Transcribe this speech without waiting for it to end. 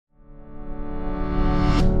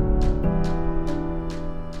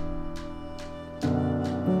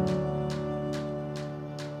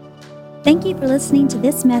Thank you for listening to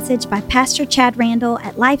this message by Pastor Chad Randall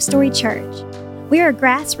at Life Story Church. We are a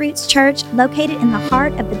grassroots church located in the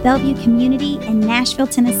heart of the Bellevue community in Nashville,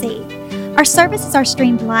 Tennessee. Our services are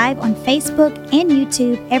streamed live on Facebook and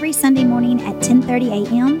YouTube every Sunday morning at 10:30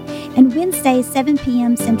 a.m. and Wednesdays 7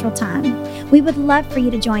 p.m. Central Time. We would love for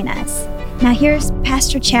you to join us. Now here's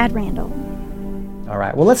Pastor Chad Randall. All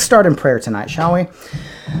right, well, let's start in prayer tonight, shall we?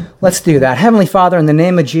 Let's do that. Heavenly Father, in the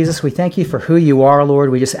name of Jesus, we thank you for who you are,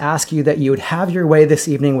 Lord. We just ask you that you would have your way this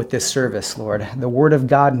evening with this service, Lord. The word of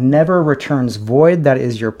God never returns void. That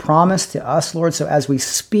is your promise to us, Lord. So as we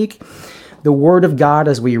speak the word of God,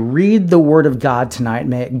 as we read the word of God tonight,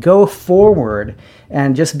 may it go forward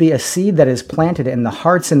and just be a seed that is planted in the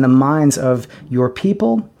hearts and the minds of your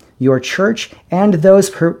people, your church, and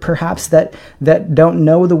those perhaps that don't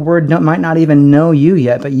know the word, might not even know you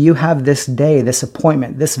yet, but you have this day, this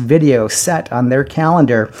appointment, this video set on their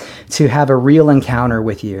calendar to have a real encounter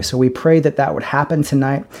with you. So we pray that that would happen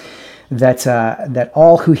tonight, that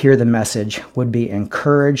all who hear the message would be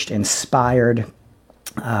encouraged, inspired,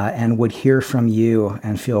 and would hear from you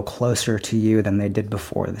and feel closer to you than they did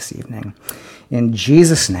before this evening. In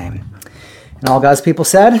Jesus' name. And all God's people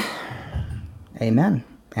said, amen.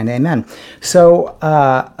 And amen. So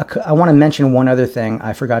I want to mention one other thing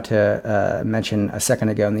I forgot to mention a second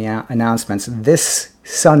ago in the announcements. This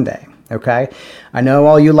Sunday, okay? I know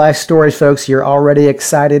all you Life Story folks, you're already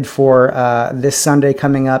excited for this Sunday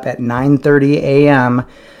coming up at 9:30 a.m.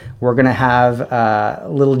 We're going to have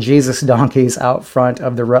little Jesus donkeys out front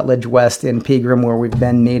of the Rutledge West in Pegram where we've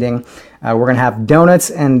been meeting. We're going to have donuts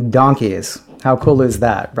and donkeys. How cool is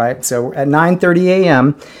that, right? So at 9:30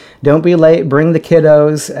 a.m., don't be late. Bring the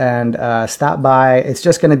kiddos and stop by. It's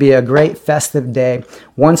just going to be a great festive day.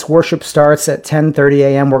 Once worship starts at 10:30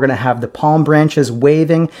 a.m., we're going to have the palm branches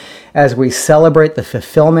waving as we celebrate the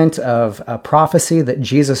fulfillment of a prophecy that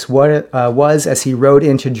Jesus was as he rode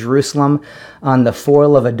into Jerusalem on the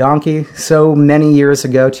foal of a donkey so many years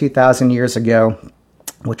ago, 2,000 years ago,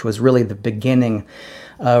 which was really the beginning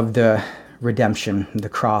of the redemption, the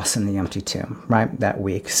cross and the empty tomb, right, that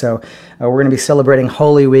week. So we're going to be celebrating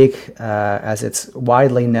Holy Week as it's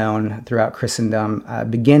widely known throughout Christendom,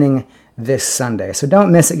 beginning this Sunday. So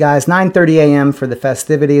don't miss it, guys. 9:30 a.m. for the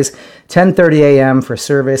festivities, 10:30 a.m. for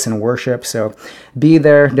service and worship. So be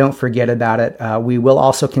there. Don't forget about it. We will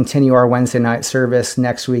also continue our Wednesday night service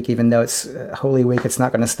next week, even though it's Holy Week. It's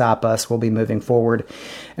not going to stop us. We'll be moving forward.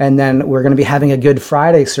 And then we're going to be having a Good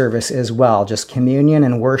Friday service as well, just communion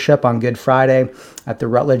and worship on Good Friday at the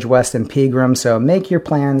Rutledge West in Pegram. So make your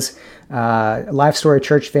plans. Life Story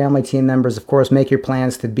Church family team members, of course, make your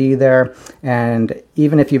plans to be there. And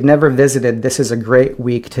even if you've never visited, this is a great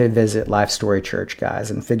week to visit Life Story Church,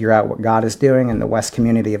 guys, and figure out what God is doing in the West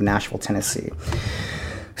community of Nashville, Tennessee.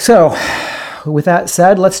 So with that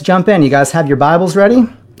said, let's jump in. You guys have your Bibles ready?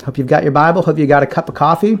 Hope you've got your Bible. Hope you got a cup of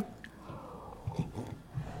coffee.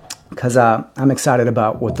 Because I'm excited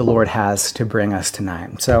about what the Lord has to bring us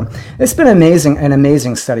tonight. So it's been an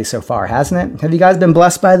amazing study so far, hasn't it? Have you guys been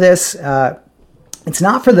blessed by this? It's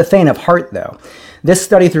not for the faint of heart, though. This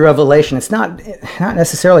study through Revelation, it's not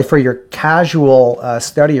necessarily for your casual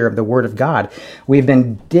studier of the Word of God. We've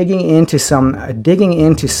been digging into some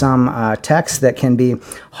texts that can be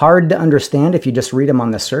hard to understand if you just read them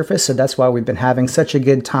on the surface. So that's why we've been having such a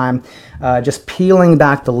good time just peeling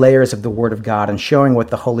back the layers of the Word of God and showing what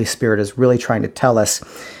the Holy Spirit is really trying to tell us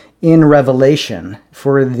in Revelation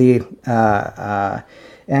for the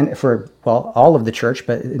and for all of the church,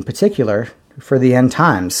 but in particular for the end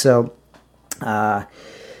times. So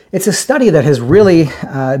it's a study that has really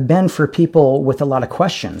been for people with a lot of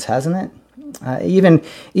questions, hasn't it?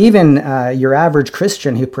 Even your average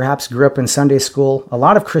Christian who perhaps grew up in Sunday school, a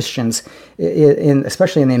lot of Christians,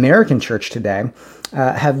 especially in the American church today,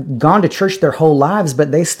 have gone to church their whole lives,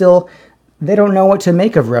 but they don't know what to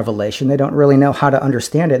make of Revelation. They don't really know how to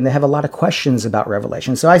understand it, and they have a lot of questions about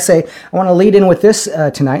Revelation. So I want to lead in with this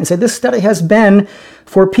tonight and say this study has been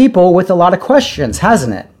for people with a lot of questions,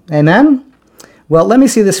 hasn't it? Amen? Well, let me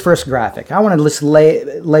see this first graphic. I want to just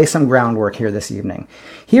lay some groundwork here this evening.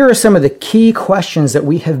 Here are some of the key questions that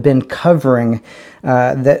we have been covering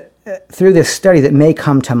through this study that may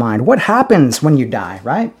come to mind. What happens when you die,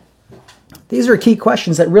 right? These are key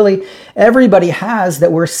questions that really everybody has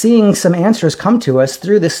that we're seeing some answers come to us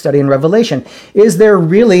through this study in Revelation. Is there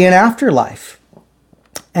really an afterlife?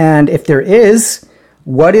 And if there is,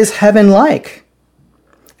 what is heaven like?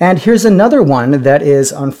 And here's another one that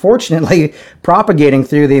is unfortunately propagating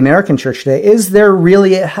through the American church today. Is there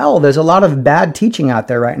really a hell? There's a lot of bad teaching out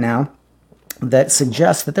there right now that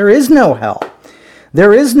suggests that there is no hell.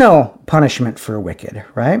 There is no punishment for wicked,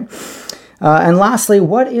 right? And lastly,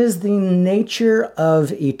 what is the nature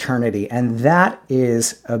of eternity? And that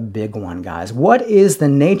is a big one, guys. What is the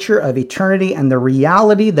nature of eternity and the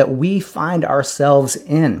reality that we find ourselves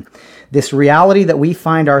in? This reality that we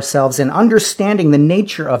find ourselves in, understanding the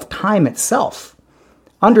nature of time itself.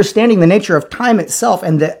 Understanding the nature of time itself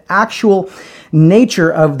and the actual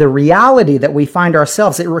nature of the reality that we find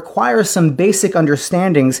ourselves, it requires some basic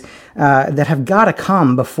understandings that have got to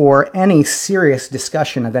come before any serious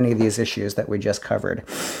discussion of any of these issues that we just covered.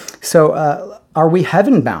 So are we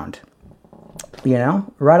heaven bound?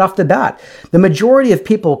 Right off the bat, the majority of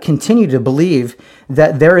people continue to believe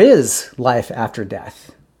that there is life after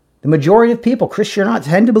death. The majority of people, Christian or not,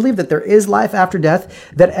 tend to believe that there is life after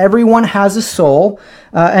death, that everyone has a soul,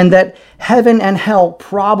 and that heaven and hell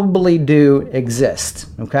probably do exist,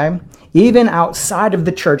 okay? Even outside of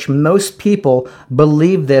the church, most people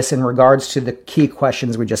believe this in regards to the key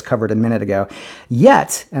questions we just covered a minute ago.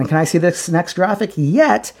 Yet, and can I see this next graphic?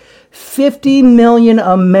 Yet, 50 million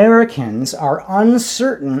Americans are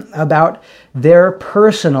uncertain about their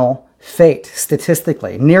personal fate,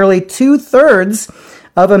 statistically. Nearly 2/3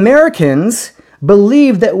 of Americans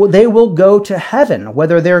believe that they will go to heaven,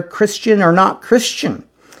 whether they're Christian or not Christian.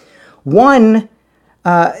 1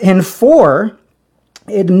 in 4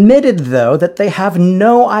 admitted, though, that they have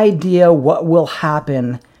no idea what will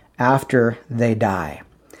happen after they die.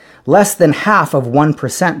 Less than half of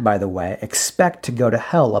 1%, by the way, expect to go to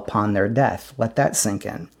hell upon their death. Let that sink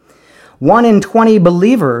in. 1 in 20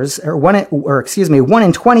 believers, 1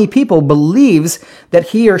 in 20 people believes that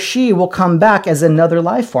he or she will come back as another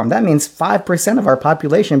life form. That means 5% of our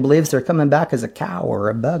population believes they're coming back as a cow or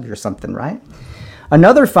a bug or something, right?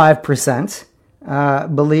 Another 5%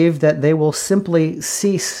 believe that they will simply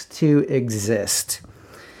cease to exist.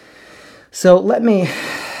 So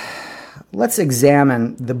let's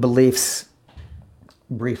examine the beliefs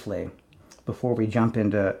briefly before we jump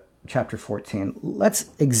into chapter 14. Let's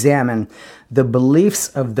examine the beliefs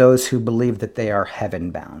of those who believe that they are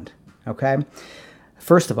heaven bound. Okay?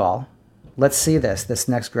 First of all, let's see this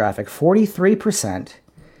next graphic. 43%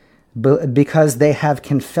 because they have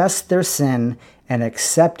confessed their sin and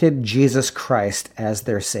accepted Jesus Christ as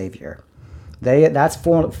their Savior. That's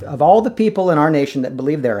of all the people in our nation that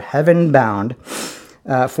believe they're heaven bound,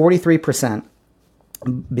 43%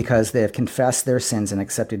 because they have confessed their sins and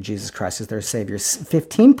accepted Jesus Christ as their Savior.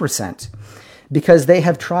 15% because they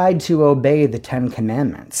have tried to obey the 10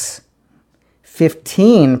 Commandments.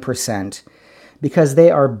 15% because they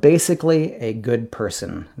are basically a good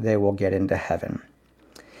person. They will get into heaven.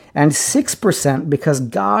 And 6% because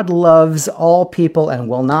God loves all people and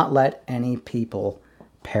will not let any people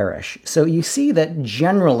perish. So you see that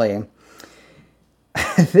generally,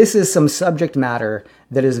 this is some subject matter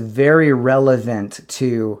that is very relevant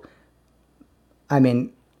to,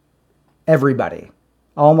 everybody.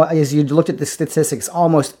 As you looked at the statistics,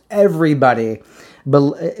 almost everybody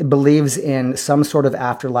believes in some sort of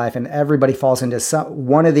afterlife, and everybody falls into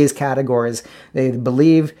one of these categories. They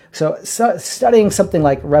believe, so studying something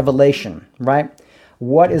like Revelation, right?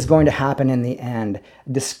 What is going to happen in the end?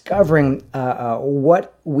 Discovering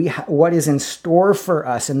what is in store for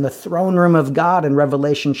us in the throne room of God in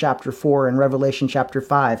Revelation chapter 4 and Revelation chapter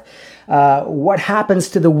 5. What happens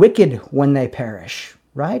to the wicked when they perish,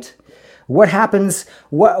 right? What happens?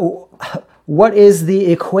 What is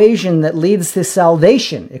the equation that leads to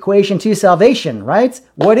salvation? Equation to salvation, right?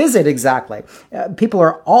 What is it exactly? People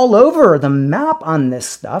are all over the map on this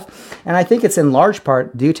stuff, and I think it's in large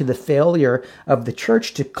part due to the failure of the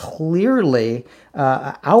church to clearly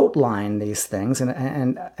outline these things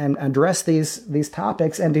and address these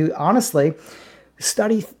topics, and to honestly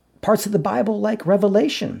study parts of the Bible like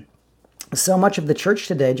Revelation. So much of the church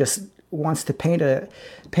today just wants to paint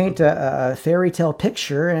a fairy tale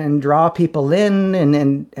picture and draw people in,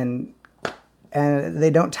 and they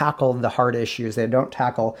don't tackle the hard issues. They don't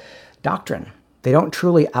tackle doctrine. They don't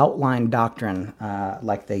truly outline doctrine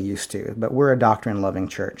like they used to. But we're a doctrine-loving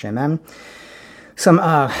church. Amen. Some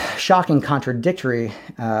shocking contradictory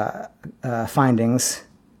findings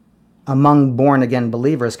among born-again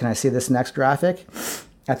believers. Can I see this next graphic?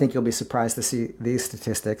 I think you'll be surprised to see these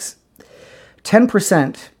statistics.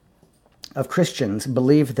 10% of Christians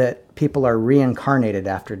believe that people are reincarnated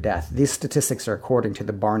after death. These statistics are according to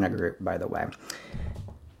the Barna Group, by the way.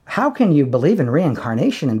 How can you believe in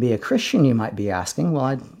reincarnation and be a Christian, you might be asking?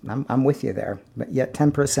 Well, I'm with you there. But yet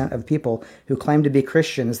 10% of people who claim to be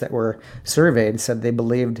Christians that were surveyed said they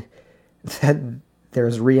believed that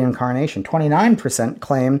there's reincarnation. 29%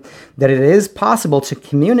 claim that it is possible to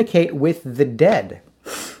communicate with the dead.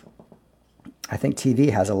 I think TV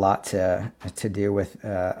has a lot to do with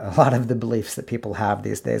a lot of the beliefs that people have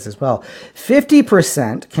these days as well.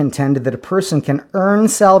 50% contend that a person can earn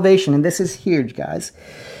salvation, and this is huge, guys.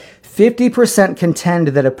 50% contend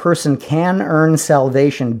that a person can earn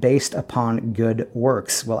salvation based upon good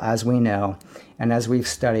works. Well, as we know, and as we've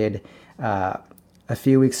studied, a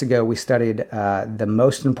few weeks ago, we studied the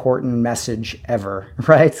most important message ever,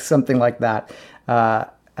 right? Something like that.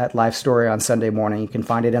 At Life Story on Sunday morning. You can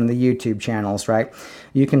find it on the YouTube channels, right?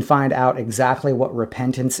 You can find out exactly what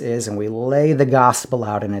repentance is, and we lay the gospel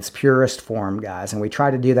out in its purest form, guys. And we try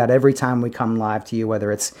to do that every time we come live to you,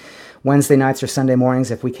 whether it's Wednesday nights or Sunday mornings.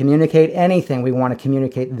 If we communicate anything, we want to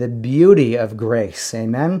communicate the beauty of grace.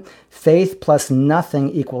 Amen? Faith plus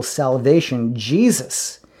nothing equals salvation.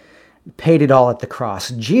 Jesus paid it all at the cross.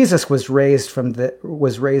 Jesus was raised from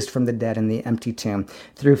the dead in the empty tomb.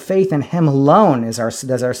 Through faith in him alone does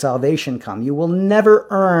our salvation come. You will never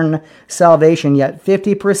earn salvation, yet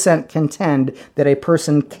 50% contend that a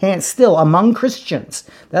person can't still, among Christians.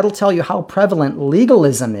 That'll tell you how prevalent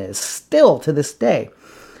legalism is still to this day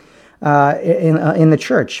in the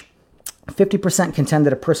church. 50% contend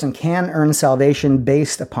that a person can earn salvation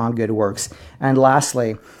based upon good works. And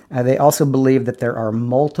lastly, they also believe that there are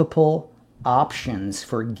multiple options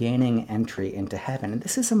for gaining entry into heaven. And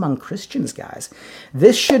this is among Christians, guys.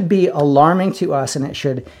 This should be alarming to us, and it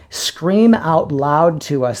should scream out loud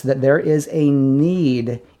to us that there is a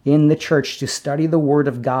need in the church to study the Word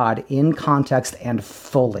of God in context and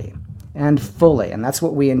fully. And that's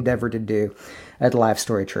what we endeavor to do at Life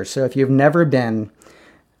Story Church. So if you've never been,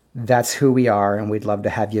 that's who we are, and we'd love to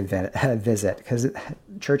have you visit. Because,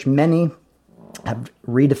 church, many have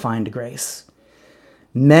redefined grace.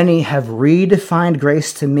 Many have redefined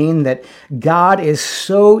grace to mean that God is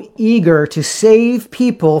so eager to save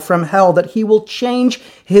people from hell that he will change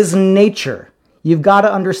his nature. You've got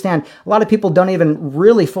to understand, a lot of people don't even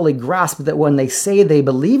really fully grasp that when they say they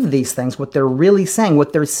believe these things, what they're really saying.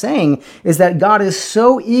 What they're saying is that God is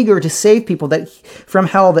so eager to save people from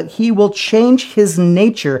hell that he will change his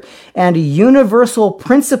nature and universal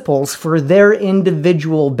principles for their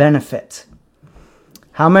individual benefit.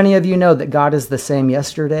 How many of you know that God is the same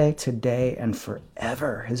yesterday, today, and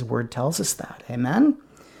forever? His word tells us that. Amen?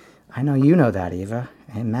 I know you know that, Eva.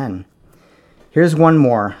 Amen. Here's one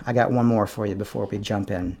more. I got one more for you before we jump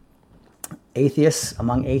in.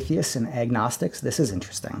 Among atheists and agnostics, this is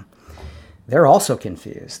interesting. They're also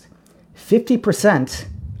confused. 50%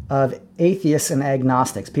 of atheists and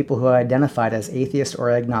agnostics, people who are identified as atheist or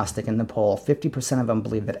agnostic in the poll, 50% of them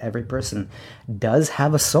believe that every person does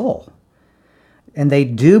have a soul. And they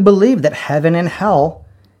do believe that heaven and hell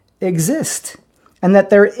exist and that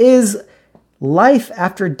there is life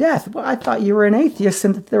after death. Well, I thought you were an atheist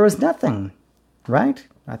and that there was nothing. Right?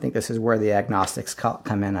 I think this is where the agnostics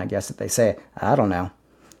come in, I guess, that they say, I don't know.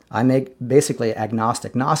 I make basically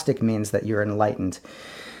agnostic. Gnostic means that you're enlightened,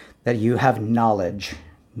 that you have knowledge.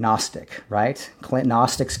 Gnostic, right?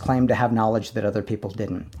 Gnostics claim to have knowledge that other people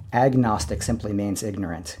didn't. Agnostic simply means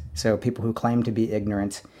ignorant. So people who claim to be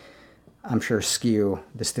ignorant, I'm sure, skew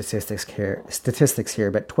the statistics here,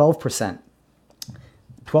 but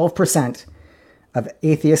 12% of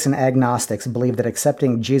atheists and agnostics believe that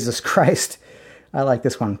accepting Jesus Christ, I like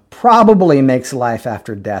this one, probably makes life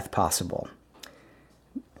after death possible.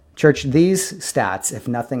 Church, these stats, if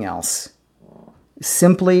nothing else,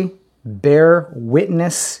 simply bear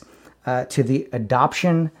witness to the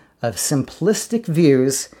adoption of simplistic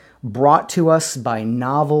views brought to us by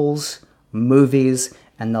novels, movies,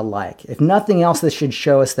 and the like. If nothing else, this should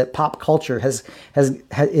show us that pop culture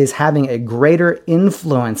is having a greater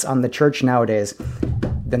influence on the church nowadays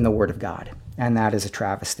than the Word of God, and that is a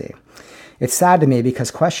travesty. It's sad to me because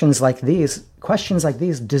questions like these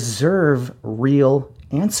deserve real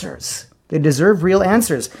answers. They deserve real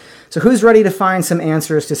answers. So who's ready to find some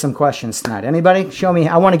answers to some questions tonight? Anybody? Show me.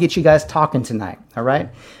 I want to get you guys talking tonight, all right?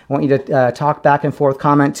 I want you to talk back and forth,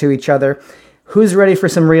 comment to each other. Who's ready for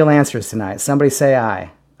some real answers tonight? Somebody say aye.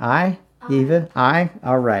 Aye? Eva? Aye?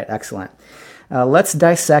 All right, excellent. Let's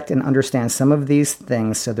dissect and understand some of these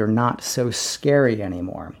things so they're not so scary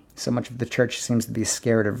anymore. So much of the church seems to be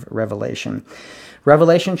scared of Revelation.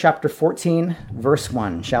 Revelation chapter 14, verse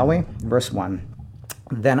 1, shall we? Verse 1.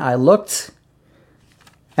 Then I looked,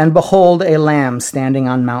 and behold, a lamb standing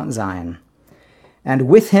on Mount Zion, and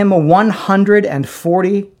with him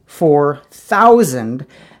 144,000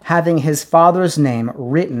 having his Father's name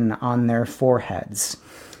written on their foreheads.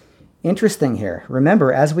 Interesting here.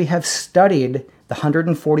 Remember, as we have studied the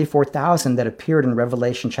 144,000 that appeared in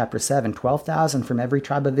Revelation chapter 7, 12,000 from every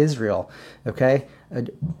tribe of Israel, okay?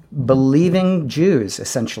 Believing Jews,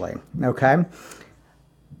 essentially, okay?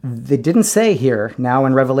 they didn't say here now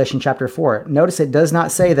in Revelation chapter 4. Notice it does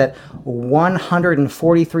not say that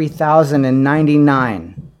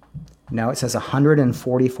 143,099. No, it says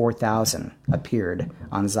 144,000 appeared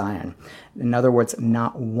on Zion. In other words,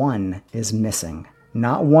 not one is missing.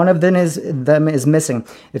 Not one of them is missing.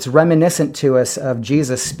 It's reminiscent to us of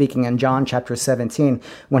Jesus speaking in John chapter 17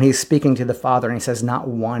 when he's speaking to the Father and he says, not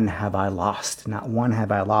one have I lost. Not one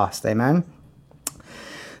have I lost. Amen?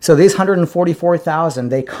 So these 144,000,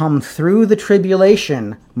 they come through the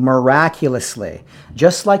tribulation miraculously,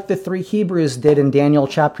 just like the three Hebrews did in Daniel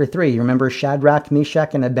chapter 3. You remember Shadrach,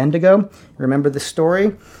 Meshach, and Abednego? Remember the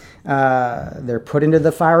story? They're put into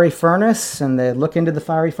the fiery furnace, and they look into the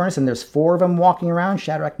fiery furnace, and there's four of them walking around,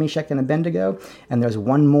 Shadrach, Meshach, and Abednego, and there's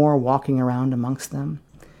one more walking around amongst them.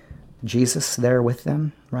 Jesus there with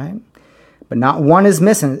them, right? But not one is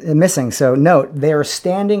missing. So note, they are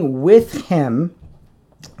standing with him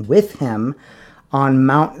on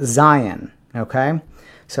Mount Zion, okay?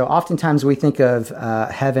 So oftentimes we think of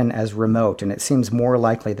heaven as remote, and it seems more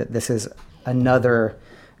likely that this is another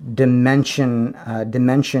dimension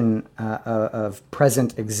of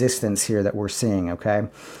present existence here that we're seeing, okay?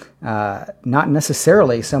 Not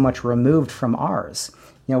necessarily so much removed from ours.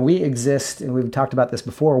 You know, we exist, and we've talked about this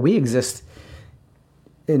before, we exist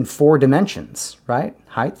in 4 dimensions, right?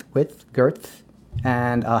 Height, width, girth,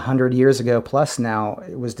 and 100 years ago plus now,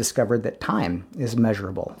 it was discovered that time is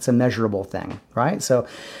measurable. It's a measurable thing, right? So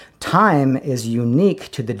time is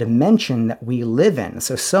unique to the dimension that we live in.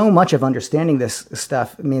 So much of understanding this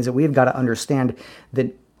stuff means that we've got to understand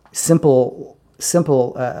the simple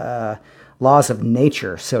laws of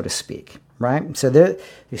nature, so to speak, right? So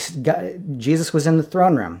Jesus was in the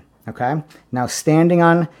throne room, okay? Now standing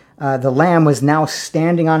on the Lamb was now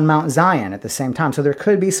standing on Mount Zion at the same time. So there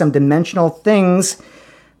could be some dimensional things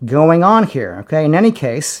going on here, okay? In any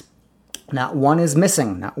case, not one is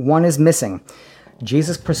missing. Not one is missing.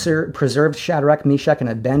 Jesus preserved Shadrach, Meshach, and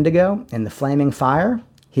Abednego in the flaming fire.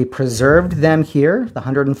 He preserved them here, the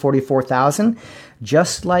 144,000,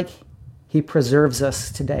 just like he preserves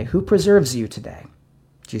us today. Who preserves you today?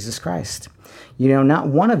 Jesus Christ. You know, not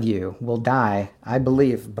one of you will die, I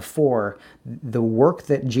believe, before the work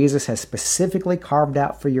that Jesus has specifically carved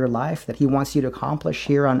out for your life, that he wants you to accomplish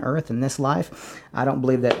here on earth in this life. I don't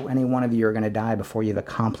believe that any one of you are going to die before you've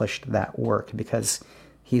accomplished that work, because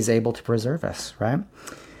he's able to preserve us, right?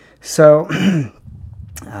 So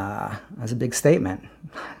that's a big statement.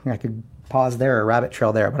 I could pause there, a rabbit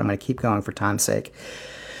trail there, but I'm going to keep going for time's sake.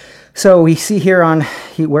 So we see here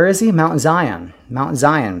where is he? Mount Zion. Mount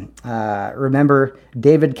Zion. Remember,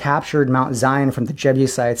 David captured Mount Zion from the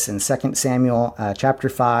Jebusites in 2 Samuel chapter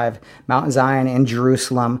 5. Mount Zion in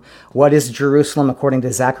Jerusalem. What is Jerusalem? According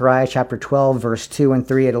to Zechariah chapter 12, verse 2 and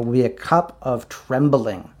 3, it'll be a cup of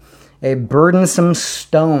trembling, a burdensome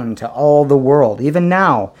stone to all the world. Even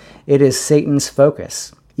now, it is Satan's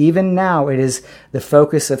focus. Even now, it is the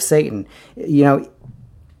focus of Satan. You know,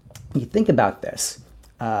 you think about this.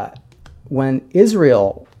 When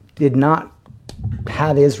Israel did not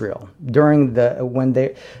have Israel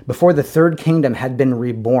before the Third Kingdom had been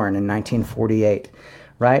reborn in 1948,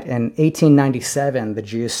 right? In 1897, the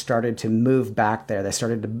Jews started to move back there. They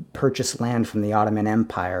started to purchase land from the Ottoman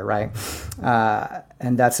Empire, right?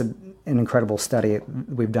 And that's an incredible study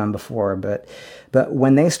we've done before. But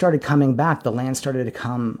when they started coming back, the land started to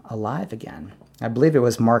come alive again. I believe it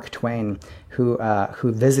was Mark Twain who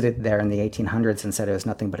visited there in the 1800s and said it was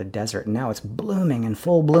nothing but a desert. And now it's blooming in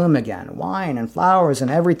full bloom again. Wine and flowers and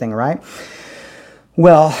everything, right?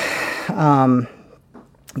 Well,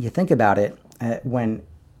 you think about it, when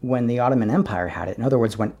the Ottoman Empire had it, in other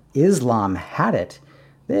words, when Islam had it,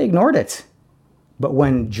 they ignored it. But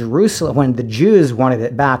when the Jews wanted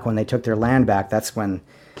it back, when they took their land back, that's when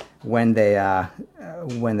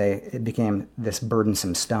it became this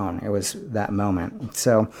burdensome stone. It was that moment.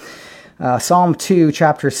 So Psalm 2,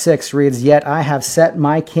 chapter 6 reads, "Yet I have set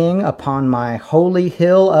my king upon my holy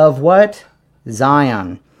hill of" what?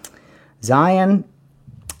 Zion. Zion,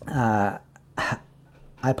 I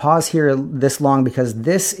pause here this long because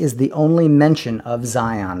this is the only mention of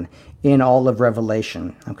Zion in all of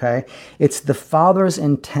Revelation, okay? It's the Father's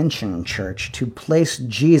intention, church, to place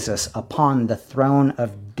Jesus upon the throne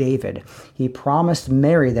of David. He promised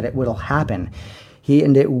Mary that it will happen.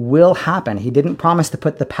 And it will happen. He didn't promise to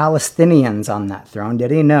put the Palestinians on that throne, did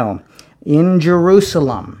he? No. In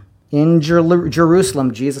Jerusalem,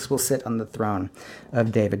 Jesus will sit on the throne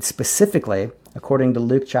of David, specifically, according to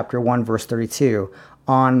Luke chapter 1, verse 32,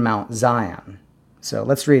 on Mount Zion. So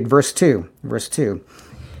let's read verse 2. Verse 2.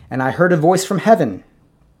 "And I heard a voice from heaven."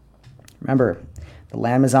 Remember, the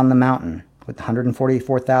Lamb is on the mountain. with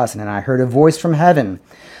 144,000. And I heard a voice from heaven,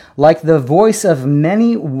 like the voice of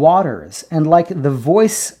many waters, and like the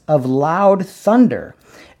voice of loud thunder.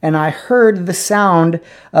 And I heard the sound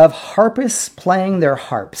of harpists playing their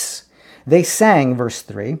harps. They sang, verse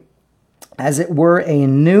 3, as it were a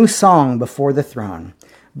new song before the throne,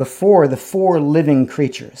 before the four living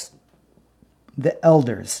creatures, the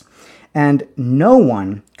elders. And no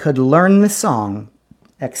one could learn the song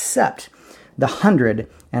except the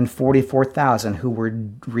 144,000 who were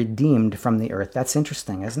redeemed from the earth. That's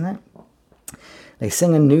interesting, isn't it? They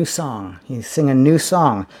sing a new song. You sing a new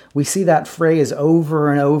song. We see that phrase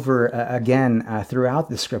over and over again throughout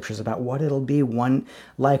the scriptures about what it'll be one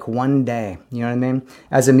day. You know what I mean?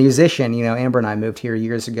 As a musician, Amber and I moved here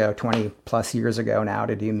years ago, 20 plus years ago now,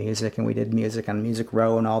 to do music, and we did music on Music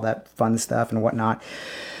Row and all that fun stuff and whatnot.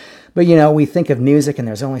 But we think of music, and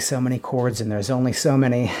there's only so many chords, and there's only so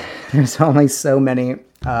many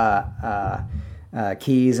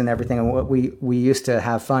keys and everything. And what we used to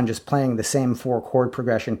have fun just playing the same 4-chord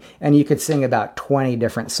progression, and you could sing about 20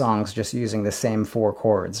 different songs just using the same 4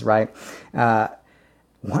 chords, right?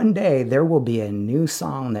 One day there will be a new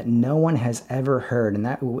song that no one has ever heard, and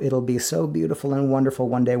it'll be so beautiful and wonderful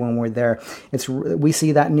one day when we're there. We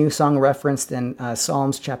see that new song referenced in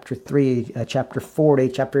Psalms chapter 3, chapter 40,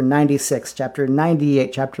 chapter 96, chapter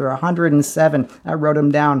 98, chapter 107. I wrote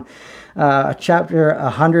them down. Chapter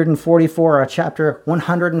 144, chapter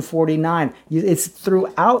 149. It's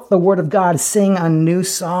throughout the Word of God. Sing a new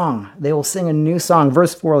song. They will sing a new song.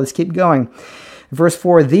 Verse 4, let's keep going. Verse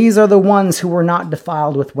 4, these are the ones who were not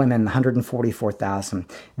defiled with women, 144,000.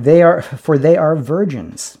 They are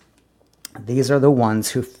virgins. These are the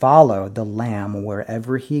ones who follow the Lamb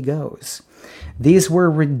wherever he goes. These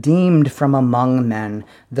were redeemed from among men,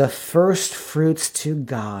 the first fruits to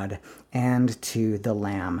God and to the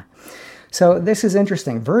Lamb. So this is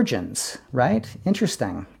interesting. Virgins, right?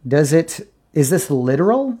 Interesting. Is this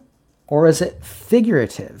literal or is it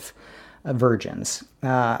figurative? Virgins,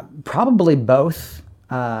 probably both.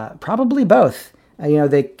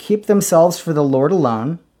 They keep themselves for the Lord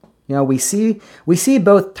alone. We see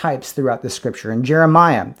both types throughout the scripture. In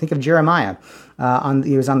Jeremiah, think of Jeremiah.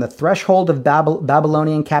 He was on the threshold of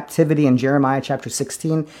Babylonian captivity in Jeremiah chapter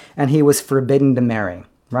 16, and he was forbidden to marry.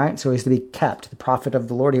 Right? So he's to be kept. The prophet of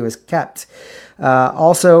the Lord, he was kept.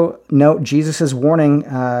 Also, note Jesus' warning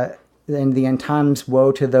in the end times,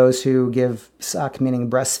 woe to those who give suck, meaning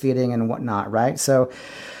breastfeeding and whatnot, right? So,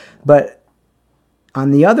 but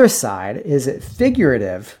on the other side, is it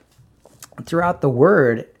figurative? Throughout the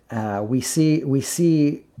word, we see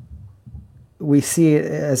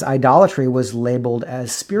as idolatry was labeled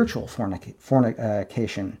as spiritual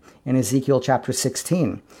fornication in Ezekiel chapter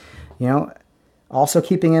 16. Also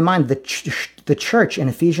keeping in mind the church in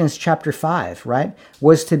Ephesians chapter 5, right,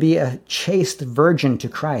 was to be a chaste virgin to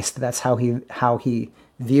Christ. That's how he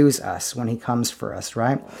views us when he comes for us,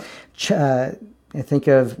 right? I think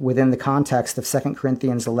of within the context of 2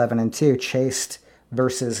 Corinthians 11 and 2, chaste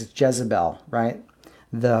versus Jezebel, right?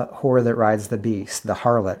 The whore that rides the beast, the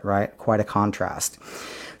harlot, right? Quite a contrast.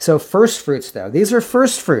 So first fruits, though. These are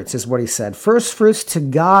first fruits, is what he said. First fruits to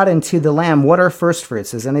God and to the Lamb. What are first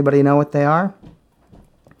fruits? Does anybody know what they are?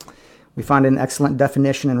 We find an excellent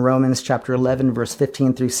definition in Romans chapter 11, verse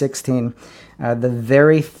 15 through 16. The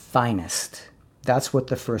very finest. That's what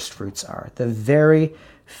the first fruits are. The very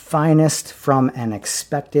finest from an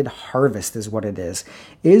expected harvest is what it is.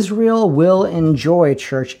 Israel will enjoy,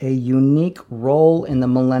 church, a unique role in the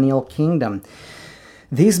millennial kingdom.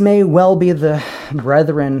 These may well be the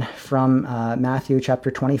brethren from Matthew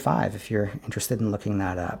chapter 25, if you're interested in looking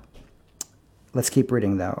that up. Let's keep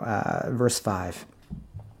reading, though. Verse 5.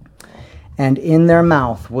 And in their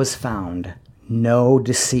mouth was found no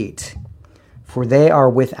deceit, for they are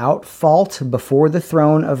without fault before the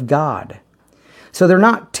throne of God. So they're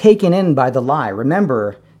not taken in by the lie.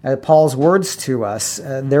 Remember, Paul's words to us,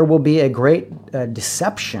 there will be a great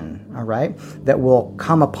deception, all right, that will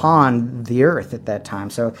come upon the earth at that time.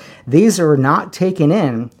 So these are not taken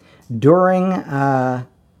in during that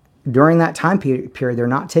time period. They're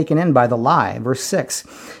not taken in by the lie. Verse 6,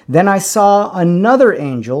 then I saw another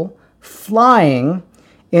angel flying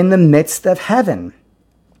in the midst of heaven,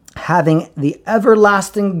 having the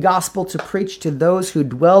everlasting gospel to preach to those who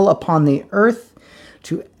dwell upon the earth,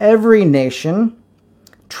 to every nation,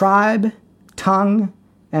 tribe, tongue,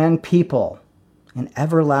 and people. An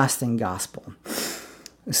everlasting gospel.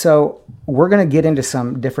 So we're going to get into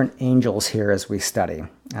some different angels here as we study.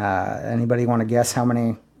 Anybody want to guess how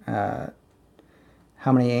many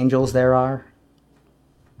angels there are?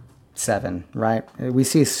 7, right? We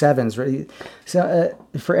see sevens. So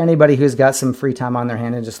for anybody who's got some free time on their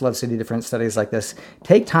hand and just loves to do different studies like this,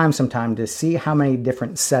 take sometime to see how many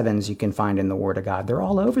different sevens you can find in the Word of God. They're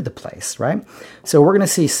all over the place, right? So we're going to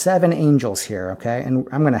see 7 angels here, okay? And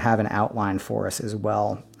I'm going to have an outline for us as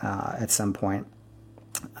well at some point.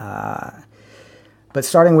 But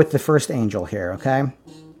starting with the first angel here, okay?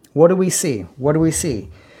 What do we see? What do we see?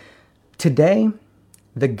 Today,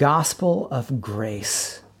 the gospel of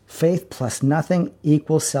grace. Faith plus nothing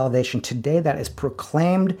equals salvation. Today that is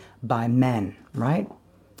proclaimed by men, right?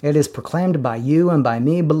 It is proclaimed by you and by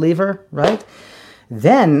me, believer, right?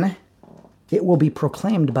 Then it will be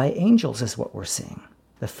proclaimed by angels is what we're seeing.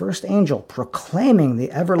 The first angel proclaiming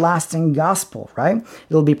the everlasting gospel, right?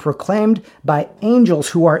 It will be proclaimed by angels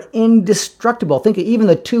who are indestructible. Think of even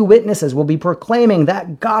the 2 witnesses will be proclaiming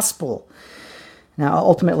that gospel. Now,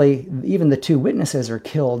 ultimately, even the 2 witnesses are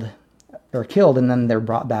killed, and then they're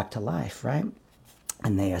brought back to life, right?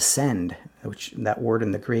 And they ascend, which that word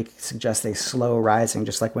in the Greek suggests a slow rising,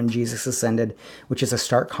 just like when Jesus ascended, which is a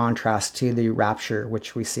stark contrast to the rapture,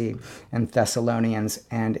 which we see in Thessalonians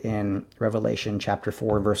and in Revelation chapter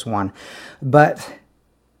 4, verse 1. But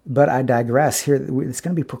I digress. Here, it's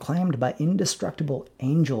going to be proclaimed by indestructible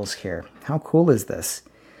angels here. How cool is this?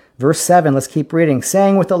 Verse 7, let's keep reading.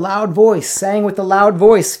 Saying with a loud voice,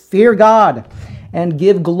 fear God and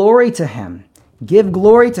give glory to him. Give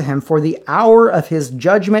glory to him, for the hour of his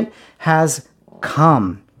judgment has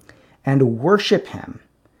come. And worship him.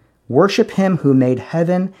 Worship him who made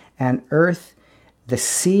heaven and earth, the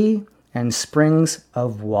sea and springs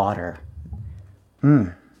of water.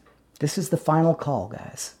 This is the final call,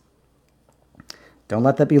 guys. Don't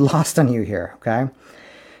let that be lost on you here, okay?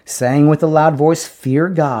 Saying with a loud voice, fear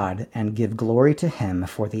God and give glory to him,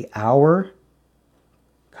 for the hour,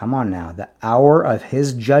 come on now, the hour of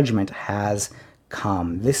his judgment has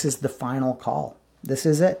come. This is the final call. This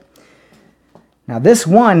is it. Now, this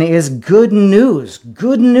one is good news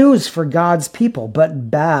for God's people, but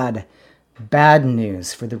bad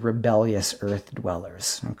news for the rebellious earth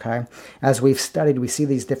dwellers, okay? As we've studied, we see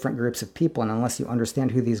these different groups of people, and unless you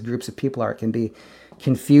understand who these groups of people are, it can be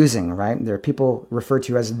confusing, right? There are people referred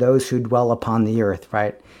to as those who dwell upon the earth,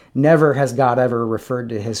 right? Never has God ever referred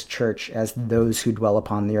to his church as those who dwell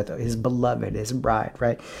upon the earth, his beloved, his bride,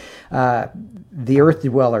 right? The earth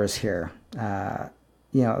dwellers here,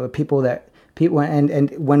 people,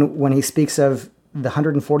 and when he speaks of the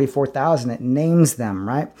 144,000, it names them,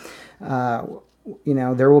 right?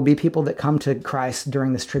 There will be people that come to Christ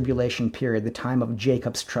during this tribulation period, the time of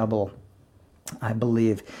Jacob's trouble, I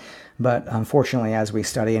believe. But unfortunately, as we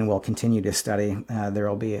study and will continue to study, there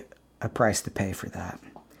will be a price to pay for that.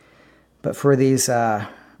 But for these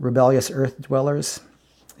rebellious earth dwellers,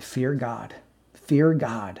 fear God. Fear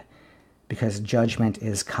God, because judgment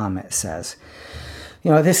is come, it says.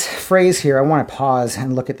 This phrase here, I want to pause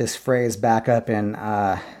and look at this phrase back up in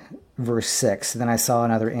verse 6. Then I saw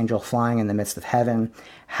another angel flying in the midst of heaven,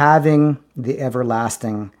 having the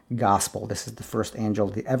everlasting gospel. This is the first angel,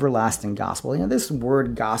 the everlasting gospel. This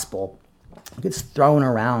word gospel gets thrown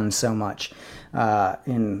around so much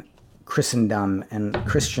in Christendom and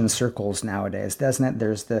Christian circles nowadays, doesn't it?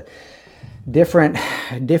 There's the different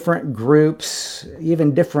groups,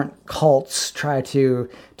 even different cults try to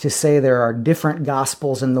say there are different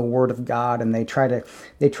gospels in the Word of God, and they try to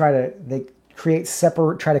create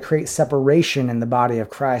separation in the body of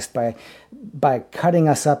Christ by cutting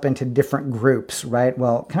us up into different groups, right?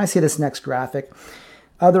 Well, can I see this next graphic?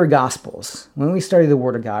 Other gospels. When we study the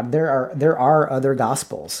Word of God, there are other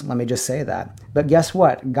gospels. Let me just say that. But guess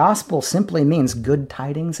what? Gospel simply means good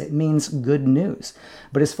tidings. It means good news.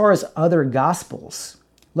 But as far as other gospels,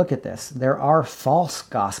 look at this. There are false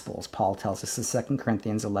gospels, Paul tells us in 2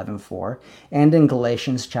 Corinthians 11:4, and in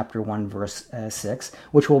Galatians chapter 1, verse 6,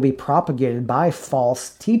 which will be propagated by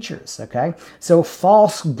false teachers, okay? So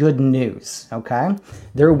false good news, okay?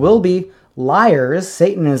 There will be liars.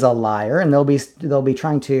 Satan is a liar, and they'll be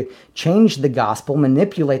trying to change the gospel,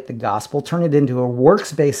 manipulate the gospel, turn it into a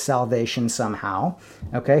works-based salvation somehow.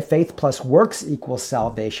 Okay, faith plus works equals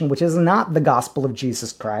salvation, which is not the gospel of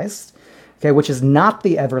Jesus Christ. Okay, which is not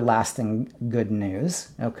the everlasting good news.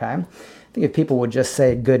 Okay, I think if people would just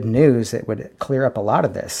say good news, it would clear up a lot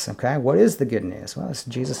of this. Okay, what is the good news? Well, it's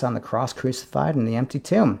Jesus on the cross, crucified, and the empty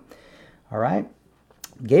tomb. All right.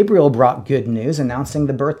 Gabriel brought good news, announcing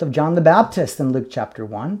the birth of John the Baptist in Luke chapter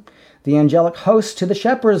 1. The angelic host to the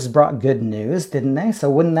shepherds brought good news, didn't they? So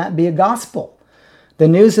wouldn't that be a gospel? The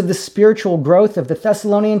news of the spiritual growth of the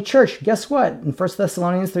Thessalonian church, guess what? In 1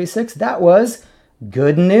 Thessalonians 3:6, that was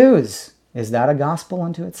good news. Is that a gospel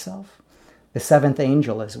unto itself? The seventh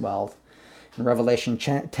angel as well. In Revelation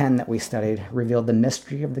 10 that we studied, revealed the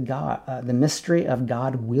mystery of the mystery of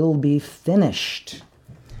God will be finished.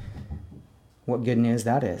 What good news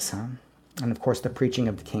that is, huh? And of course, the preaching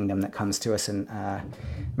of the kingdom that comes to us in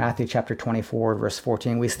Matthew chapter 24, verse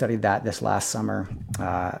 14. We studied that this last summer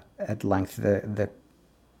at length, the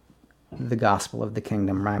gospel of the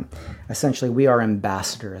kingdom, right? Essentially, we are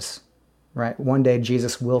ambassadors, right? One day,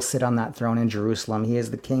 Jesus will sit on that throne in Jerusalem. He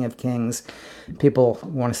is the King of Kings. People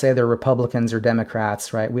want to say they're Republicans or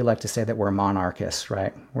Democrats, right? We like to say that we're monarchists,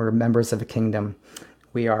 right? We're members of a kingdom.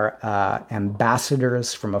 We are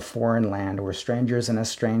ambassadors from a foreign land. We're strangers in a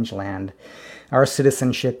strange land. Our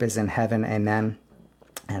citizenship is in heaven, amen.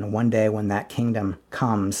 And one day when that kingdom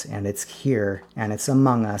comes and it's here and it's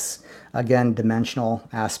among us, again, dimensional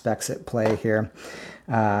aspects at play here,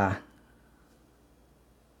 there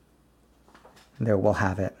we'll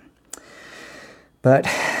have it. But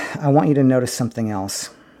I want you to notice something else.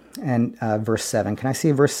 And verse 7. Can I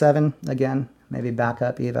see verse 7 again? Maybe back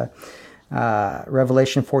up, Eva.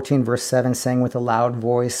 Revelation 14, verse 7, saying with a loud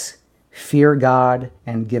voice, fear God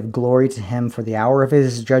and give glory to him, for the hour of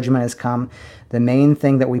his judgment has come. The main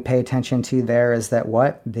thing that we pay attention to there is that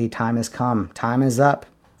what? The time has come. Time is up.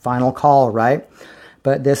 Final call, right?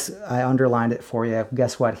 But this, I underlined it for you.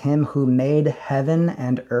 Guess what? Him who made heaven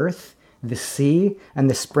and earth, the sea, and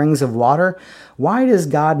the springs of water. Why does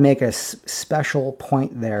God make a special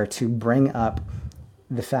point there to bring up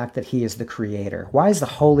the fact that he is the creator? Why is the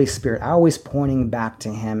Holy Spirit always pointing back to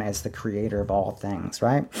him as the creator of all things,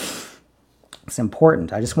 right? It's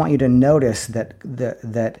important. I just want you to notice that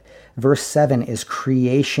that verse 7 is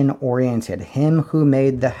creation-oriented. Him who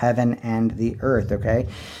made the heaven and the earth, okay?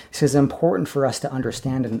 This is important for us to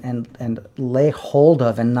understand and lay hold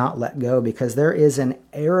of and not let go, because there is an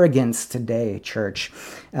arrogance today, church,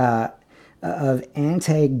 of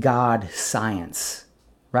anti-God science.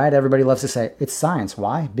 Right? Everybody loves to say, it's science.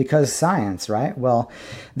 Why? Because science, right? Well,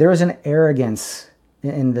 there is an arrogance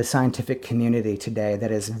in the scientific community today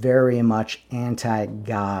that is very much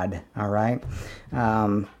anti-God, all right?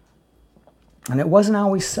 And it wasn't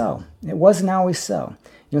always so. It wasn't always so.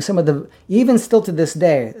 You know, some of the, even still to this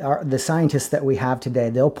day, the scientists that we have today,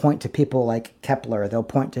 they'll point to people like Kepler, they'll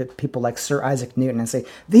point to people like Sir Isaac Newton and say,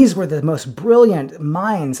 these were the most brilliant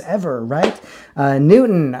minds ever, right?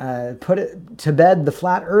 Newton put it to bed the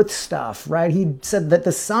flat earth stuff, right? He said that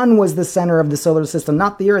the sun was the center of the solar system,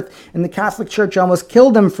 not the earth. And the Catholic Church almost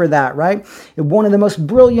killed him for that, right? One of the most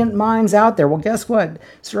brilliant minds out there. Well, guess what?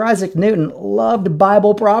 Sir Isaac Newton loved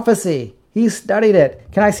Bible prophecy. He studied it.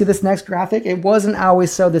 Can I see this next graphic? It wasn't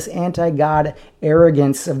always so, this anti-God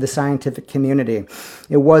arrogance of the scientific community.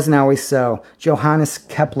 It wasn't always so. Johannes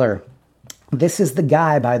Kepler, this is the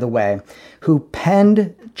guy, by the way, who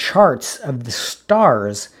penned charts of the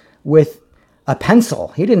stars with a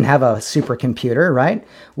pencil. He didn't have a supercomputer, right?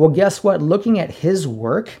 Well, guess what? Looking at his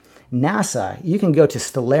work, NASA, you can go to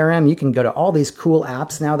Stellarium, you can go to all these cool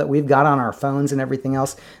apps now that we've got on our phones and everything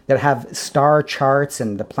else that have star charts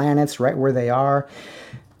and the planets right where they are.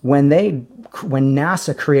 When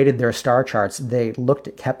NASA created their star charts, they looked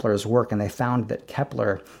at Kepler's work and they found that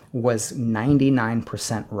Kepler was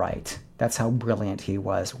 99% right. That's how brilliant he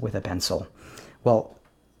was with a pencil. Well,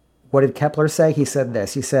 what did Kepler say? He said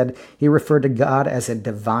this. He said he referred to God as a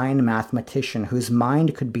divine mathematician whose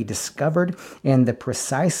mind could be discovered in the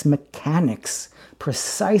precise mechanics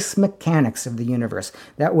of the universe.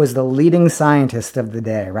 That was the leading scientist of the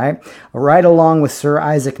day, right? Right along with Sir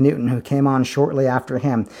Isaac Newton, who came on shortly after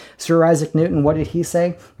him. Sir Isaac Newton, what did he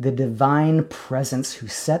say? The divine presence who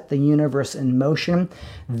set the universe in motion.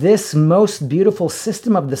 This most beautiful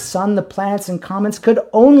system of the sun, the planets, and comets could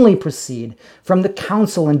only proceed from the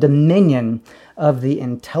counsel and dominion of the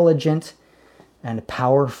intelligent and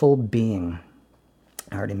powerful being.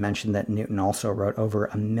 I already mentioned that Newton also wrote over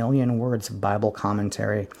 1 million words of Bible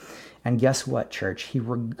commentary. And guess what, church? He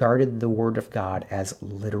regarded the Word of God as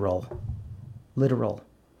literal. Literal.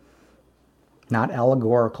 Not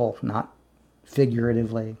allegorical, not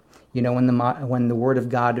figuratively. You know, when the Word of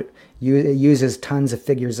God uses tons of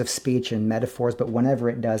figures of speech and metaphors, but whenever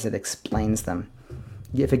it does, it explains them.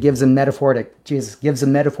 If it gives a metaphor, Jesus gives a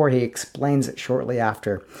metaphor, he explains it shortly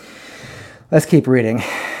after. Let's keep reading.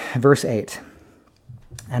 Verse 8.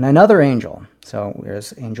 And another angel, so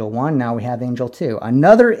there's angel 1, now we have angel 2.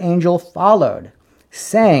 Another angel followed,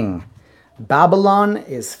 saying, Babylon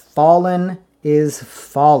is fallen, is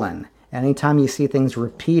fallen. Anytime you see things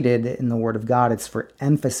repeated in the Word of God, it's for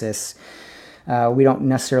emphasis. We don't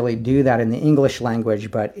necessarily do that in the English language,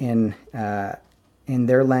 but in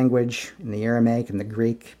their language, in the Aramaic and the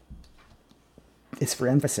Greek, it's for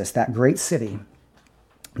emphasis. That great city,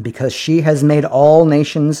 because she has made all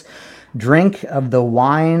nations drink of the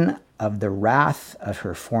wine of the wrath of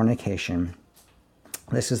her fornication.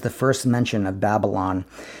 This is the first mention of Babylon,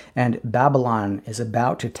 and Babylon is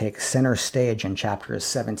about to take center stage in chapters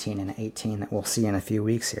 17 and 18 that we'll see in a few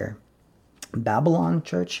weeks here. Babylon,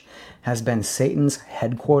 church, has been Satan's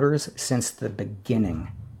headquarters since the beginning.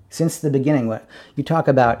 Since the beginning, what you talk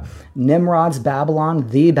about Nimrod's Babylon,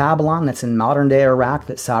 the Babylon that's in modern day Iraq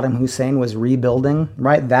that Saddam Hussein was rebuilding,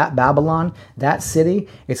 right? That Babylon, that city,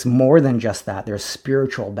 it's more than just that. There's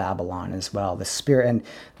spiritual Babylon as well. The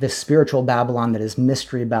spiritual Babylon that is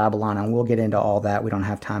mystery Babylon, and we'll get into all that. We don't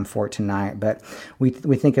have time for it tonight, but we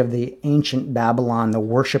think of the ancient Babylon, the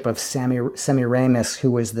worship of Semiramis,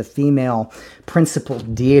 who was the female principal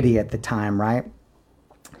deity at the time, right?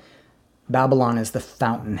 Babylon is the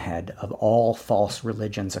fountainhead of all false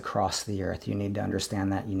religions across the earth. You need to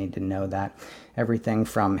understand that. You need to know that. Everything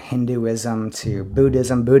from Hinduism to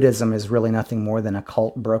Buddhism. Buddhism is really nothing more than a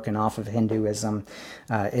cult broken off of Hinduism.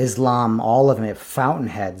 Islam, all of them,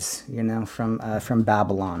 fountainheads, from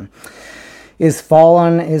Babylon. Is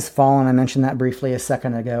fallen. I mentioned that briefly a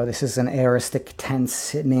second ago. This is an aoristic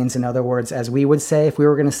tense. It means, in other words, as we would say, if we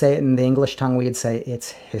were going to say it in the English tongue, we would say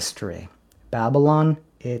it's history. Babylon,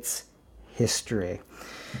 it's history.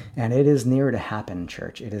 And it is near to happen,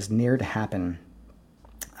 church. It is near to happen.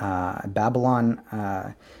 Babylon,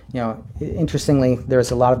 interestingly, there's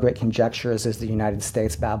a lot of great conjectures as the United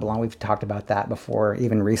States Babylon. We've talked about that before,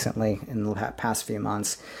 even recently in the past few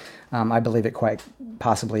months. I believe it quite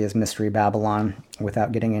possibly is Mystery Babylon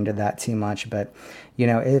without getting into that too much. But,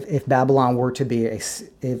 if Babylon were to be, if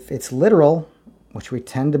it's literal, which we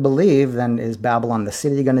tend to believe, then is Babylon the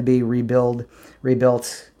city going to be rebuilt?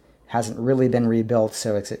 Hasn't really been rebuilt,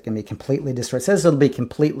 so it's going to be completely destroyed. It says it'll be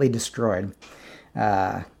completely destroyed.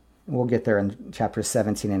 We'll get there in chapters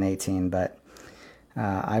 17 and 18, but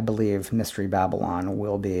I believe Mystery Babylon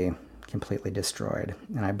will be completely destroyed.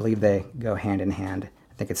 And I believe they go hand in hand.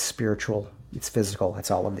 I think it's spiritual, it's physical, it's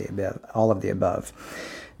all of the above.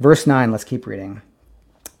 Verse 9, let's keep reading.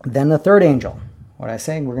 Then the third angel, what did I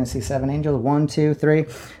say? We're going to see 7 angels. 1, 2, 3.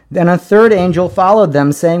 Then a third angel followed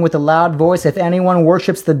them, saying with a loud voice, if anyone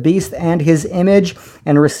worships the beast and his image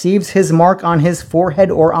and receives his mark on his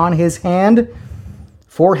forehead or on his hand,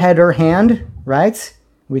 forehead or hand, right?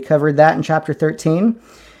 We covered that in chapter 13.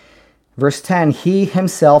 Verse 10, he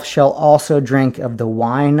himself shall also drink of the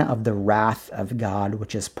wine of the wrath of God,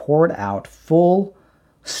 which is poured out full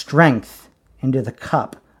strength into the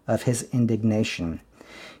cup of his indignation.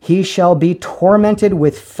 He shall be tormented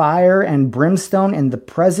with fire and brimstone in the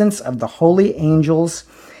presence of the holy angels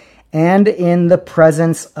and in the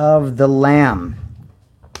presence of the Lamb.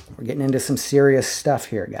 We're getting into some serious stuff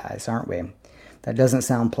here, guys, aren't we? That doesn't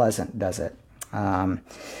sound pleasant, does it?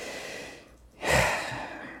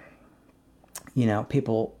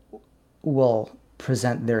 People will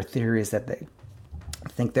present their theories that they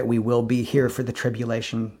think that we will be here for the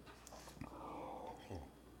tribulation.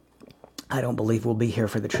 I don't believe we'll be here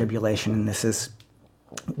for the tribulation, and this is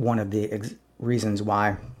one of the reasons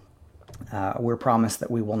why we're promised that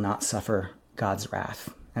we will not suffer God's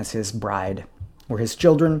wrath as his bride. We're his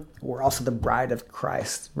children. We're also the bride of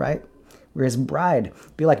Christ, right? We're his bride.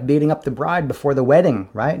 It'd be like beating up the bride before the wedding,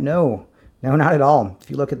 right? No, not at all. If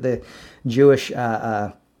you look at the Jewish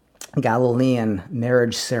Galilean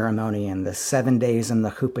marriage ceremony and the 7 days in the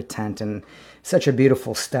chuppah tent, and such a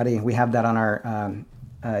beautiful study. We have that on our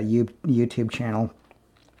YouTube channel.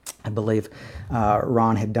 I believe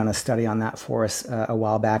Ron had done a study on that for us a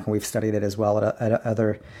while back, and we've studied it as well at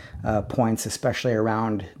other points, especially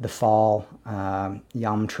around the fall,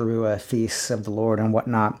 Yom Teruah, feasts of the Lord and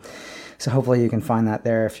whatnot. So hopefully you can find that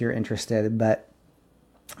there if you're interested. But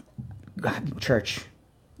church,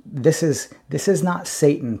 this is not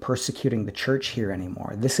Satan persecuting the church here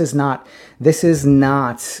anymore. This is not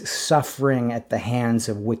suffering at the hands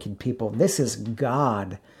of wicked people. This is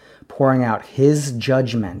God pouring out his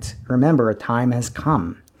judgment. Remember, a time has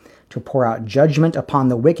come to pour out judgment upon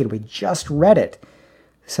the wicked. We just read it.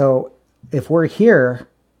 So if we're here,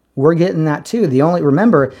 we're getting that too. The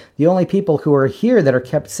only people who are here that are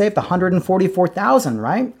kept safe, the 144,000,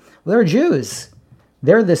 right? Well, they're Jews.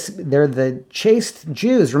 They're the chaste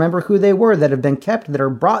Jews. Remember who they were that have been kept, that are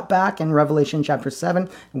brought back in Revelation chapter 7,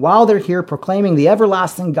 while they're here proclaiming the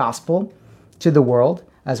everlasting gospel to the world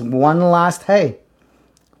as one last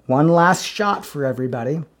shot for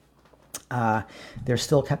everybody. They're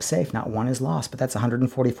still kept safe. Not one is lost, but that's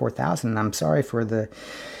 144,000. And I'm sorry for the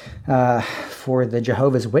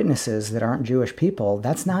Jehovah's Witnesses that aren't Jewish people.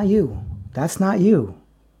 That's not you. That's not you.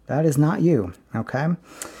 That is not you. Okay?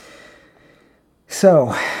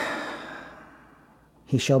 So,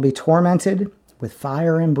 he shall be tormented with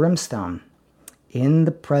fire and brimstone, in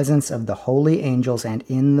the presence of the holy angels and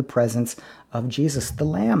in the presence of Jesus the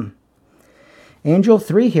Lamb. Angel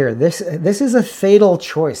 3 here, this is a fatal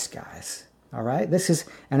choice, guys. All right,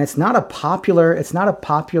 and it's not a popular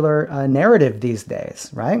narrative these days,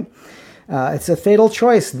 right? It's a fatal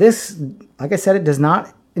choice. This, like I said, it does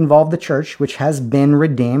not involve the church, which has been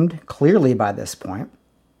redeemed clearly by this point.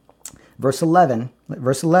 Verse 11,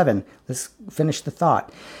 let's finish the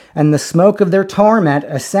thought. And the smoke of their torment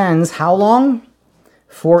ascends how long?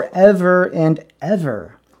 Forever and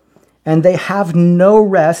ever. And they have no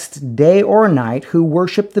rest day or night who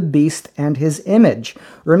worship the beast and his image.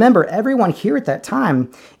 Remember, everyone here at that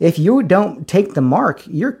time, if you don't take the mark,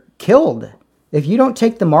 you're killed. If you don't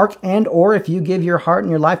take the mark and or if you give your heart and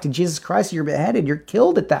your life to Jesus Christ, you're beheaded. You're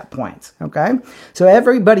killed at that point, okay? So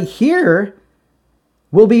everybody here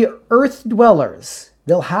will be earth dwellers.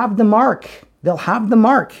 They'll have the mark.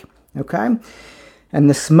 Okay? And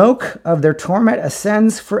the smoke of their torment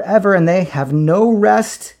ascends forever, and they have no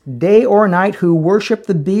rest day or night who worship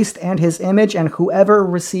the beast and his image, and whoever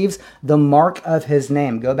receives the mark of his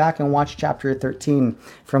name. Go back and watch chapter 13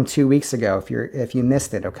 from 2 weeks ago if you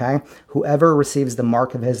missed it, okay? Whoever receives the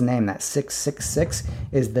mark of his name, that 666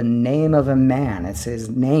 is the name of a man. It's his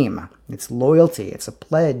name. It's loyalty. It's a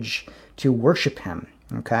pledge to worship him,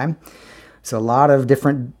 okay? So a lot of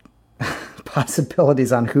different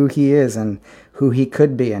possibilities on who he is and who he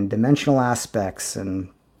could be and dimensional aspects. And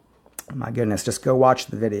my goodness, just go watch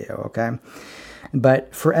the video, okay?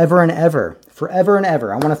 But forever and ever, I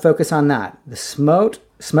want to focus on that. The smoke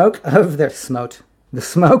of their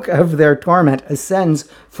torment ascends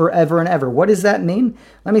forever and ever. What does that mean?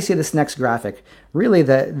 Let me see this next graphic. Really,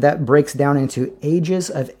 that breaks down into ages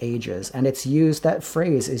of ages. And that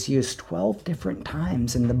phrase is used 12 different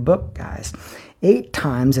times in the book, guys. 8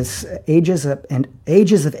 times it's ages of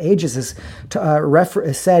ages is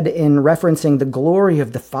said in referencing the glory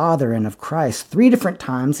of the Father and of Christ. 3 different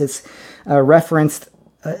times it's referenced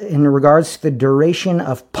in regards to the duration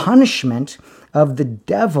of punishment of the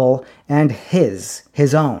devil and his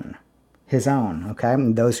own, okay,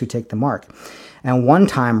 and those who take the mark. And one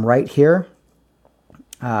time right here,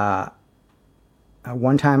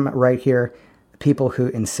 people who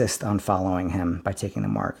insist on following him by taking the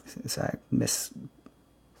mark. So I missaid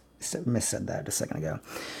that a second ago.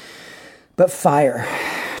 But fire,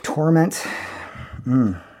 torment,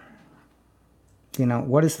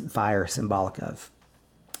 what is fire symbolic of?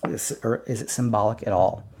 Or is it symbolic at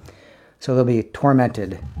all? So they'll be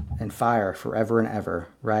tormented in fire forever and ever,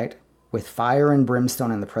 right? With fire and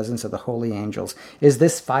brimstone in the presence of the holy angels. Is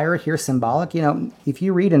this fire here symbolic? If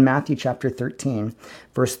you read in Matthew chapter 13,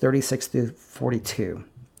 verse 36 through 42,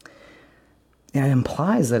 it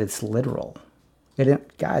implies that it's literal. It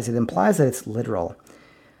implies that it's literal.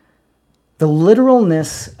 The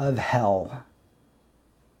literalness of hell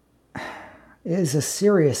is a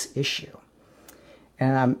serious issue.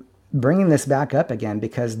 And I'm bringing this back up again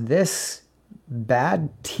because this bad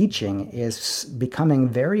teaching is becoming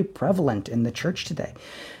very prevalent in the church today.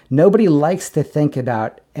 Nobody likes to think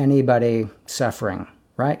about anybody suffering,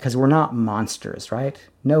 right? Because we're not monsters, right?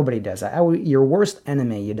 Nobody does that. Your worst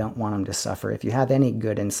enemy, you don't want them to suffer if you have any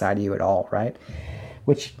good inside you at all, right?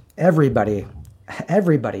 Which everybody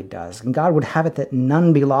does. And God would have it that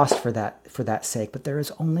none be lost for that sake. But there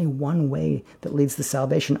is only one way that leads to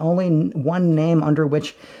salvation, only one name under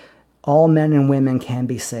which all men and women can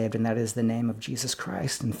be saved, and that is the name of Jesus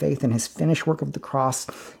Christ, and faith in his finished work of the cross,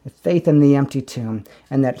 faith in the empty tomb,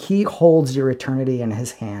 and that he holds your eternity in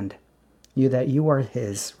his hand. That you are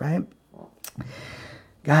his, right?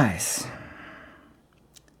 Guys,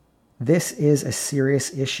 this is a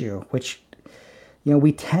serious issue, which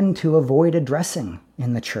we tend to avoid addressing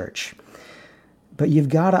in the church. But you've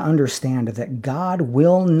got to understand that God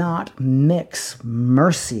will not mix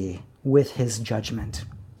mercy with his judgment.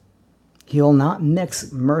 He'll not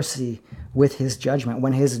mix mercy with his judgment.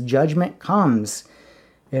 When his judgment comes,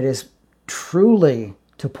 it is truly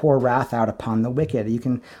to pour wrath out upon the wicked. You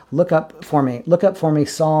can look up for me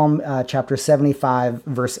Psalm chapter 75,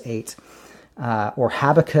 verse 8, or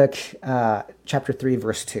Habakkuk chapter 3,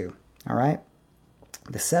 verse 2. All right?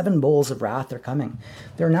 The 7 bowls of wrath are coming.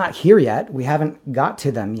 They're not here yet. We haven't got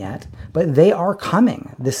to them yet, but they are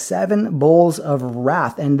coming. The 7 bowls of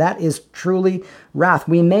wrath, and that is truly wrath.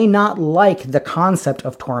 We may not like the concept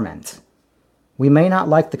of torment.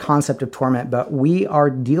 But we are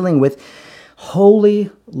dealing with holy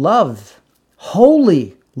love,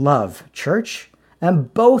 church.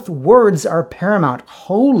 And both words are paramount.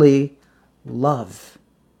 Holy love.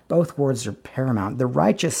 Both words are paramount. The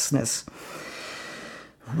righteousness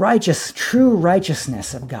true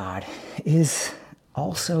righteousness of God is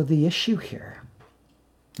also the issue here.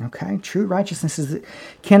 Okay, true righteousness is,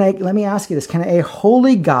 let me ask you this, can a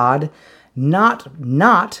holy God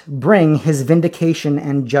not bring his vindication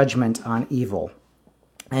and judgment on evil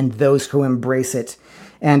and those who embrace it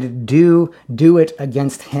and do it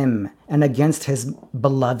against him and against his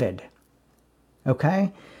beloved?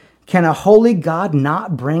 Okay, can a holy God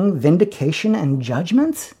not bring vindication and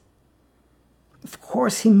judgment? Of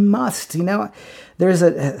course he must.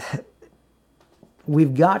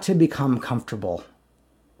 We've got to become comfortable.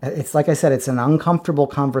 It's like I said, it's an uncomfortable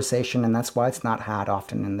conversation, and that's why it's not had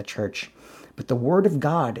often in the church. But the Word of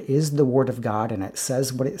God is the Word of God, and it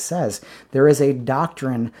says what it says. There is a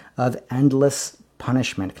doctrine of endless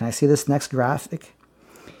punishment. Can I see this next graphic?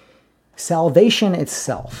 Salvation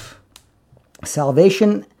itself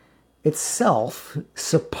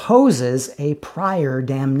supposes a prior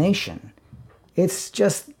damnation. It's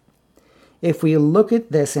just, if we look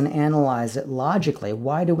at this and analyze it logically,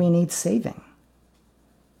 why do we need saving?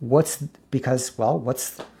 Why do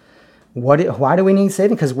we need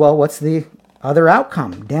saving? Because, what's the other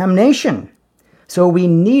outcome? Damnation. So we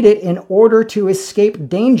need it in order to escape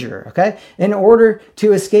danger, okay? In order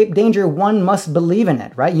to escape danger, one must believe in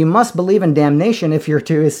it, right? You must believe in damnation if you're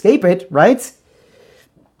to escape it, right?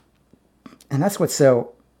 And that's what's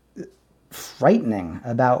so frightening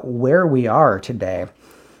about where we are today,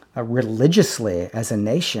 religiously as a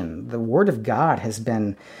nation. The Word of God has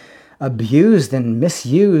been abused and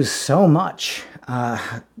misused so much.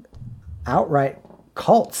 Outright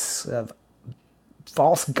cults of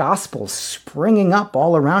false gospels springing up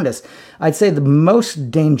all around us. I'd say the most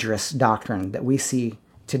dangerous doctrine that we see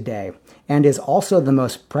today, and is also the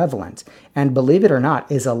most prevalent, and believe it or not,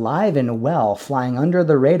 is alive and well, flying under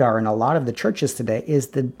the radar in a lot of the churches today, is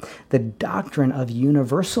the doctrine of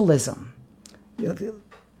universalism.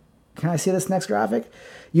 Can I see this next graphic?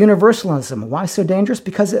 Universalism. Why so dangerous?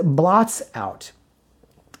 Because it blots out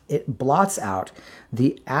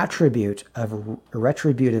the attribute of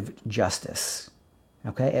retributive justice.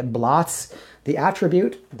 Okay? It blots the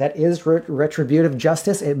attribute that is retributive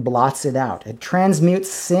justice. It blots it out. It transmutes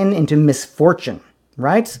sin into misfortune,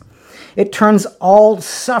 right? It turns all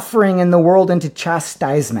suffering in the world into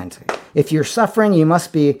chastisement. If you're suffering, you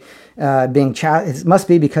must be it must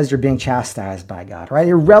be because you're being chastised by God, right?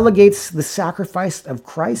 It relegates the sacrifice of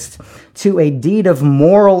Christ to a deed of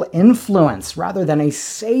moral influence rather than a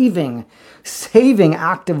saving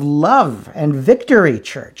act of love and victory,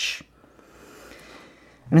 church.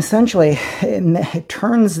 And essentially, it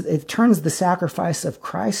turns the sacrifice of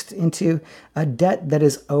Christ into a debt that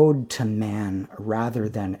is owed to man rather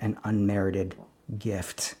than an unmerited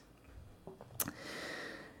gift.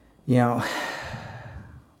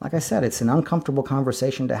 Like I said, it's an uncomfortable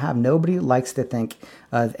conversation to have. Nobody likes to think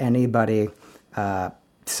of anybody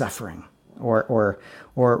suffering or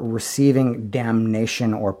receiving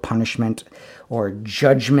damnation or punishment or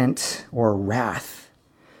judgment or wrath.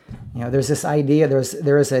 There's this idea.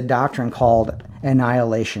 There is a doctrine called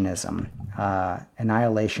annihilationism.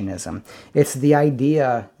 Annihilationism. It's the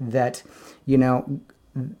idea that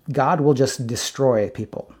God will just destroy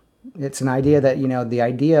people. It's an idea that, the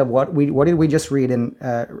idea of what did we just read in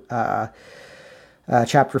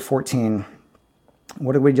chapter 14?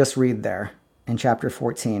 What did we just read there in chapter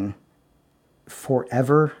 14?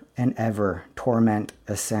 Forever and ever torment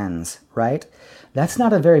ascends, right? That's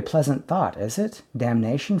not a very pleasant thought, is it?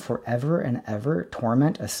 Damnation, forever and ever,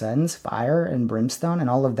 torment ascends, fire and brimstone and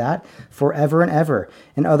all of that, forever and ever.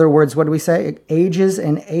 In other words, what do we say? Ages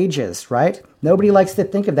and ages, right? Nobody likes to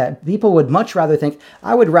think of that. People would much rather think,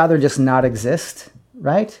 I would rather just not exist,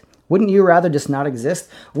 right? Wouldn't you rather just not exist?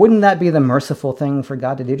 Wouldn't that be the merciful thing for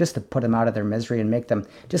God to do, just to put them out of their misery and make them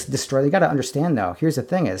just destroy? You got to understand, though, here's the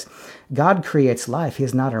thing is, God creates life.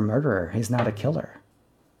 He's not a murderer. He's not a killer.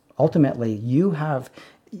 Ultimately, you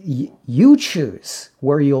choose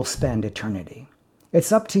where you'll spend eternity.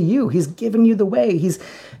 It's up to you. He's given you the way.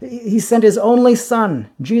 He sent his only son,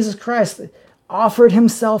 Jesus Christ, offered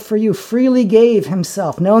himself for you, freely gave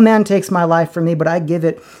himself. No man takes my life from me, but I give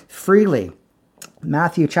it freely.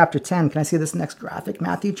 Matthew chapter 10, can I see this next graphic?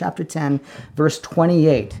 Matthew chapter 10, verse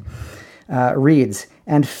 28 reads,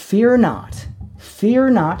 "And fear not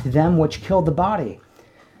them which kill the body,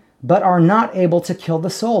 but are not able to kill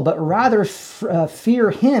the soul, but rather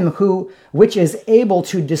fear him which is able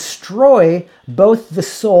to destroy both the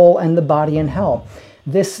soul and the body in hell."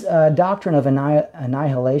 This doctrine of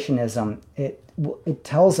annihilationism, it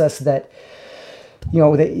tells us that,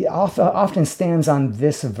 they often stands on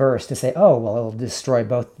this verse to say, oh, well, it'll destroy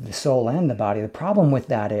both the soul and the body. The problem with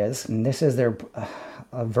that is, and this is their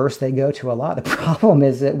a verse they go to a lot. The problem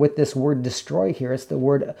is that with this word destroy here, it's the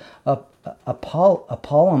word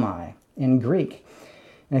apolomai in Greek.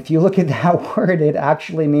 And if you look at that word, it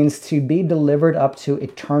actually means to be delivered up to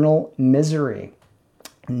eternal misery.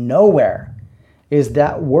 Nowhere is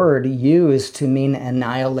that word used to mean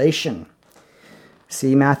annihilation.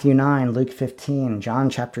 See Matthew 9, Luke 15, John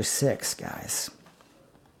chapter 6, guys.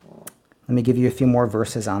 Let me give you a few more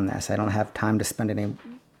verses on this. I don't have time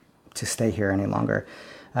to stay here any longer.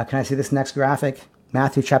 Can I see this next graphic?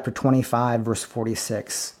 Matthew chapter 25, verse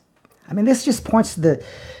 46. I mean, this just points to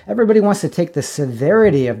everybody wants to take the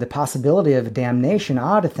severity of the possibility of damnation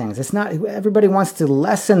out of things. It's not, everybody wants to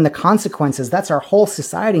lessen the consequences. That's our whole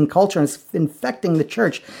society and culture, and it's infecting the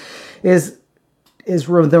church, is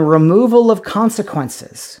the removal of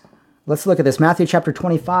consequences. Let's look at this. Matthew chapter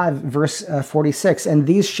 25, verse 46. And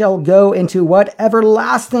these shall go into what?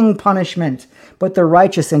 Everlasting punishment, but the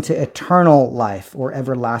righteous into eternal life or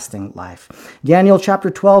everlasting life. Daniel chapter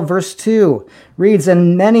 12, verse 2 reads,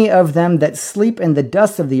 And many of them that sleep in the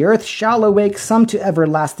dust of the earth shall awake, some to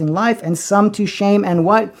everlasting life, and some to shame and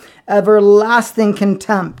what? Everlasting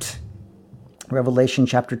contempt. Revelation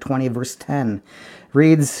chapter 20, verse 10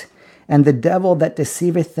 reads, And the devil that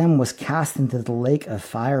deceiveth them was cast into the lake of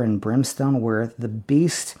fire and brimstone, where the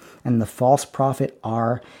beast and the false prophet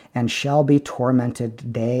are, and shall be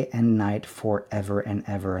tormented day and night forever and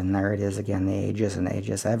ever. And there it is again, the ages and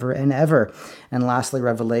ages, ever and ever. And lastly,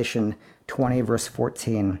 Revelation 20, verse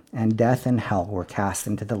 14, And death and hell were cast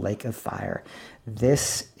into the lake of fire.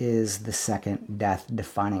 This is the second death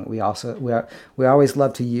defining. We always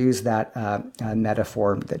love to use that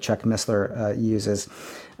metaphor that Chuck Missler uses,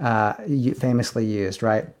 famously used,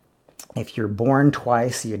 right? If you're born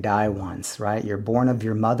twice, you die once, right? You're born of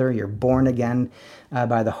your mother. You're born again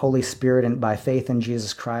by the Holy Spirit and by faith in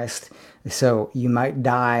Jesus Christ. So you might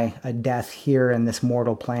die a death here in this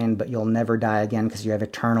mortal plane, but you'll never die again because you have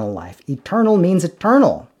eternal life. Eternal means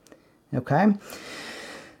eternal, okay?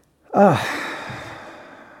 But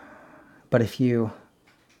if you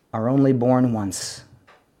are only born once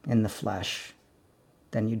in the flesh,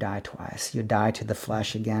 then you die twice. You die to the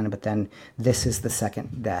flesh again, but then this is the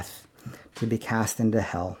second death, to be cast into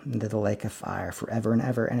hell, into the lake of fire forever and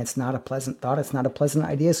ever. And it's not a pleasant thought. It's not a pleasant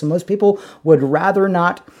idea. So most people would rather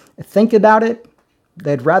not think about it.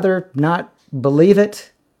 They'd rather not believe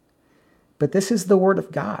it. But this is the word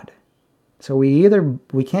of God. So we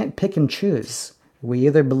can't pick and choose. We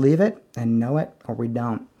either believe it and know it, or we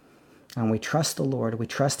don't. And we trust the Lord. We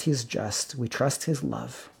trust He's just. We trust His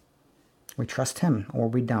love. We trust Him, or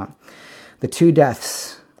we don't. The two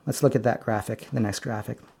deaths. Let's look at that graphic, the next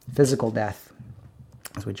graphic. Physical death,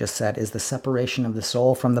 as we just said, is the separation of the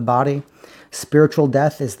soul from the body. Spiritual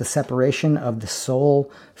death is the separation of the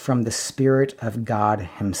soul from the Spirit of God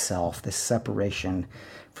Himself. This separation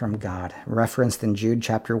from God. Referenced in Jude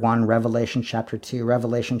chapter 1, Revelation chapter 2,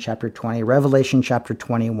 Revelation chapter 20, Revelation chapter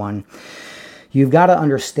 21. You've got to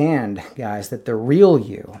understand, guys, that the real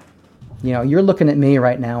you, you're looking at me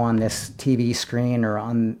right now on this TV screen or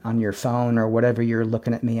on your phone or whatever you're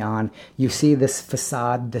looking at me on. You see this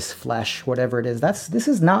facade, this flesh, whatever it is. This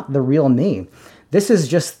is not the real me. This is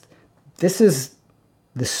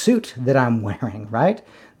the suit that I'm wearing, right?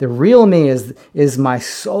 The real me is my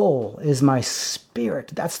soul, is my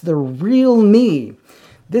spirit. That's the real me.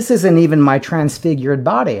 This isn't even my transfigured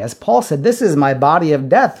body. As Paul said, this is my body of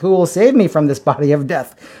death. Who will save me from this body of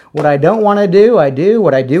death? What I don't want to do, I do.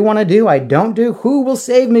 What I do want to do, I don't do. Who will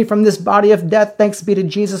save me from this body of death? Thanks be to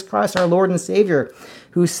Jesus Christ, our Lord and Savior,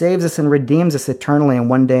 who saves us and redeems us eternally. And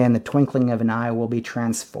one day in the twinkling of an eye, we'll be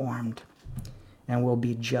transformed and we'll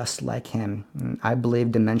be just like Him. I believe,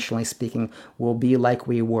 dimensionally speaking, we'll be like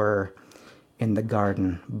we were in the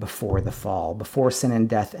garden before the fall, before sin and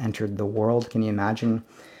death entered the world. Can you imagine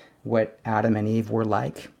what Adam and Eve were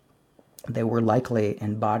like? They were likely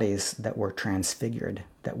in bodies that were transfigured,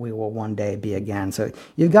 that we will one day be again. So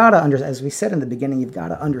you've got to understand, as we said in the beginning, you've got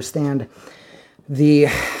to understand the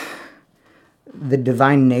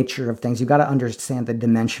divine nature of things. You've got to understand the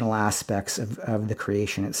dimensional aspects of the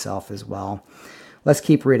creation itself as well. Let's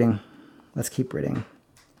keep reading.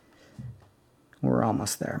 We're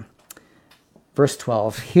almost there. Verse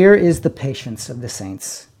 12, Here is the patience of the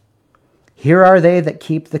saints. Here are they that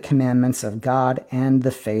keep the commandments of God and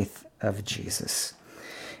the faith of Jesus.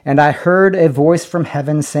 And I heard a voice from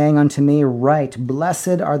heaven saying unto me, Write,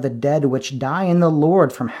 blessed are the dead which die in the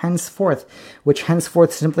Lord from henceforth, which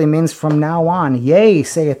henceforth simply means from now on. Yea,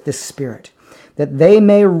 saith the Spirit, that they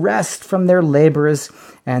may rest from their labors,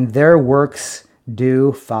 and their works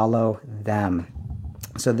do follow them.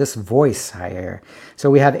 So this voice I hear. So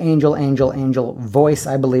we have angel, angel, angel, voice.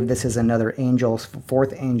 I believe this is another angel,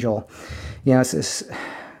 fourth angel. It's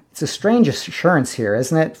a strange assurance here,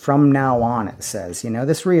 isn't it? From now on, it says.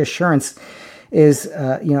 This reassurance is,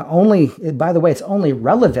 only, by the way, it's only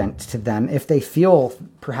relevant to them if they feel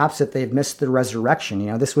perhaps that they've missed the resurrection.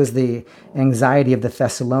 This was the anxiety of the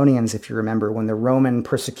Thessalonians, if you remember, when the Roman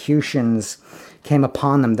persecutions came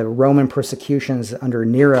upon them. The Roman persecutions under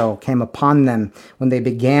Nero came upon them when they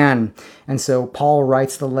began. And so Paul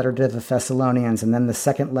writes the letter to the Thessalonians, and then the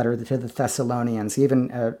second letter to the Thessalonians.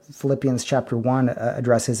 Even Philippians chapter 1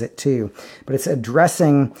 addresses it too. But it's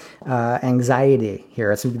addressing anxiety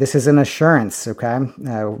here. This is an assurance, okay?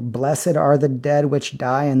 Blessed are the dead which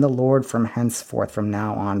die in the Lord from henceforth, from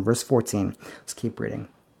now on. Verse 14. Let's keep reading.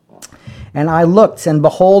 And I looked, and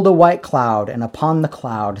behold, a white cloud, and upon the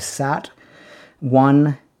cloud sat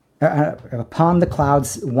upon the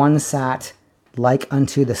clouds one sat like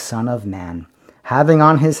unto the Son of Man, having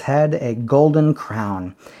on his head a golden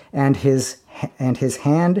crown, and his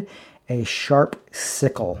hand a sharp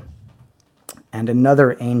sickle. And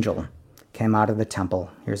another angel came out of the temple.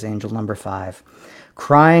 Here's angel number 5,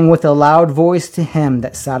 crying with a loud voice to him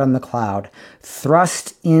that sat on the cloud,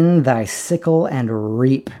 thrust in thy sickle and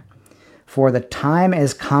reap, for the time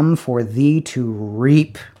is come for thee to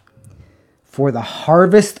reap, for the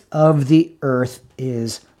harvest of the earth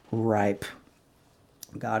is ripe.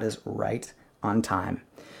 God is right on time.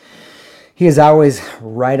 He is always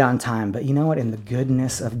right on time. But you know what? In the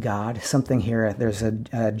goodness of God, something here, there's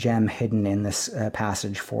a gem hidden in this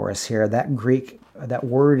passage for us here. That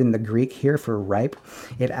word in the Greek here for ripe,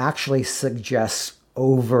 it actually suggests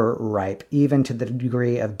overripe, even to the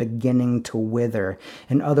degree of beginning to wither.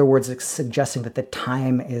 In other words, it's suggesting that the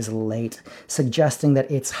time is late, suggesting that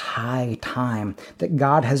it's high time, that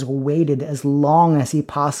God has waited as long as he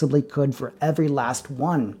possibly could for every last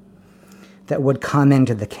one that would come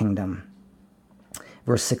into the kingdom.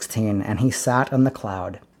 Verse 16, and he sat on the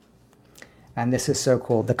cloud. And this is so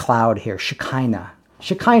cool, the cloud here, Shekinah.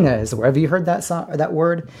 Shekinah is the word. Have you heard that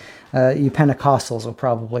word? You Pentecostals will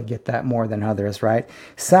probably get that more than others, right?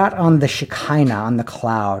 Sat on the Shekinah, on the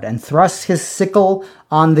cloud, and thrust his sickle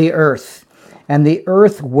on the earth, and the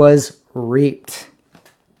earth was reaped.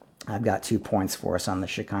 I've got 2 points for us on the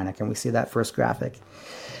Shekinah. Can we see that first graphic?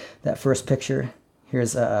 That first picture?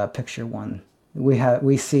 Here's picture 1.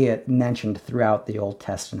 We see it mentioned throughout the Old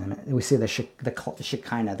Testament. We see the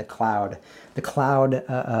Shekinah, the cloud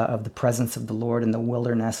of the presence of the Lord in the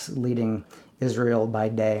wilderness, leading Israel by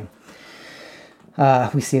day.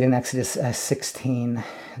 We see it in Exodus 16,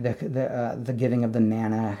 the giving of the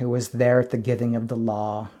manna. It was there at the giving of the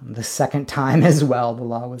law. The second time as well, the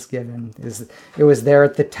law was given. It was there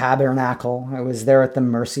at the tabernacle. It was there at the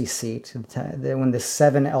mercy seat. When the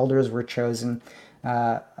 7 elders were chosen,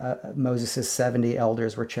 Moses' 70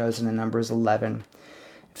 elders were chosen in Numbers 11.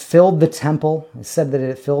 It filled the temple. It said that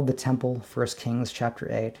it filled the temple, 1 Kings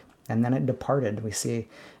chapter 8. And then it departed. We see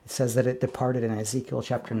it says that it departed in Ezekiel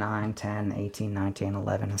chapter 9, 10, 18, 19,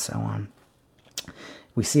 11, and so on.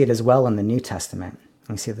 We see it as well in the New Testament.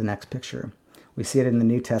 We see the next picture. We see it in the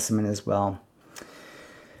New Testament as well.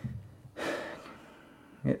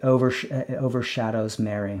 It overshadows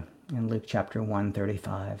Mary in Luke chapter 1,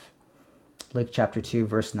 35. Luke chapter 2,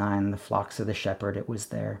 verse 9, the flocks of the shepherd, it was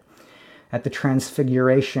there. At the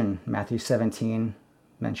transfiguration, Matthew 17,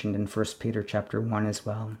 mentioned in 1 Peter chapter 1 as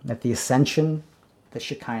well. At the ascension, the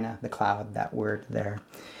Shekinah, the cloud, that word there.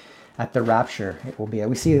 At the rapture, it will be.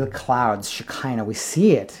 We see the clouds, Shekinah. We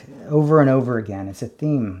see it over and over again. It's a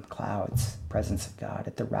theme, clouds, presence of God.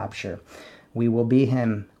 At the rapture, we will be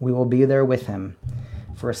him. We will be there with him.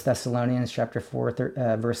 1 Thessalonians chapter 4,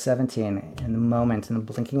 verse 17, in the moment, in the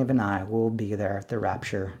blinking of an eye, we'll be there at the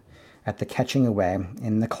rapture, at the catching away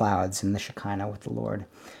in the clouds, in the Shekinah with the Lord.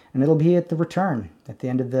 And it'll be at the return, at the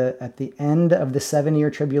end of the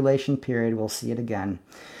 7-year tribulation period, we'll see it again.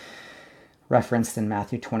 Referenced in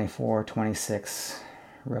Matthew 24, 26,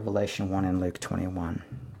 Revelation 1, and Luke 21.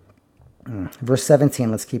 Verse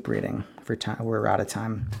 17, let's keep reading. We're out of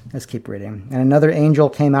time. Let's keep reading. And another angel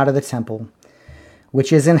came out of the temple,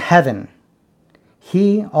 which is in heaven,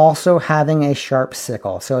 he also having a sharp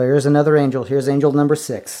sickle. So here's another angel. Here's angel number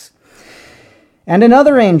 6. And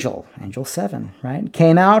another angel, angel 7, right,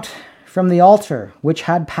 came out from the altar, which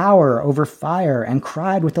had power over fire, and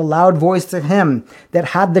cried with a loud voice to him that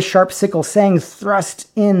had the sharp sickle, saying, thrust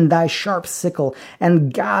in thy sharp sickle,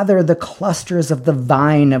 and gather the clusters of the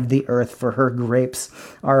vine of the earth, for her grapes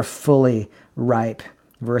are fully ripe.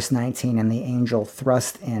 Verse 19, and the angel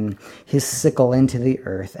thrust in his sickle into the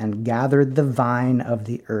earth and gathered the vine of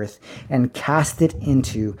the earth and cast it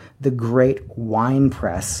into the great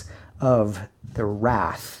winepress of the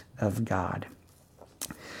wrath of God.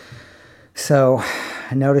 So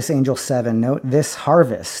notice angel 7, note this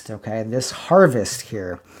harvest, okay? This harvest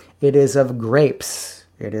here, it is of grapes.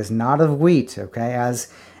 It is not of wheat, okay?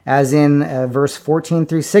 As in verse 14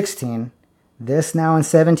 through 16, this now in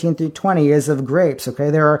 17 through 20 is of grapes.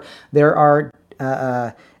 Okay, the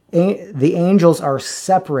angels are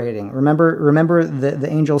separating. Remember the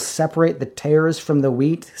angels separate the tares from the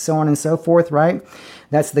wheat, so on and so forth, right?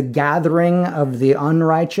 That's the gathering of the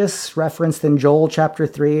unrighteous, referenced in Joel chapter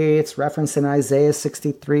 3. It's referenced in Isaiah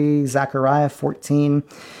 63, Zechariah 14.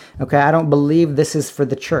 Okay, I don't believe this is for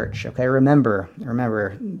the church. Okay, remember,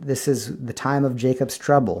 this is the time of Jacob's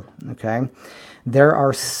trouble. Okay. There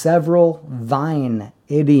are several vine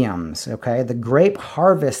idioms, okay? The grape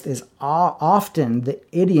harvest is often the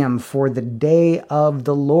idiom for the day of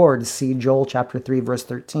the Lord. See Joel chapter 3, verse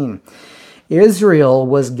 13. Israel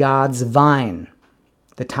was God's vine.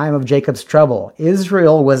 The time of Jacob's trouble.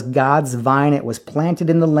 Israel was God's vine. It was planted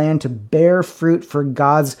in the land to bear fruit for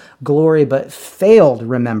God's glory, but failed,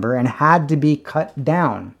 remember, and had to be cut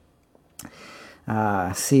down.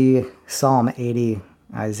 See Psalm 80,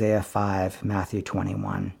 Isaiah 5, Matthew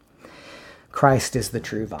 21. Christ is the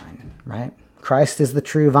true vine, right? Christ is the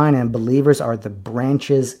true vine, and believers are the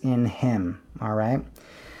branches in him, all right?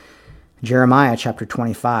 Jeremiah chapter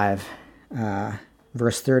 25,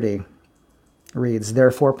 verse 30 reads,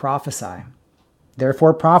 Therefore prophesy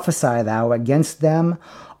thou against them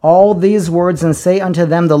all these words, and say unto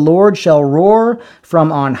them, The Lord shall roar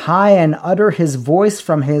from on high, and utter his voice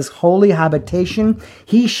from his holy habitation.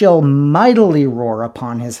 He shall mightily roar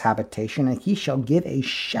upon his habitation, and he shall give a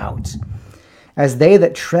shout, as they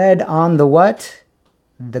that tread on the what?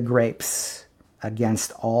 The grapes,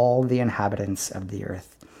 against all the inhabitants of the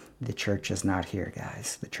earth. The church is not here,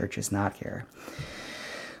 guys. The church is not here.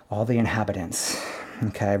 All the inhabitants.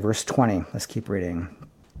 Okay, verse 20. Let's keep reading.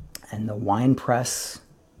 And the winepress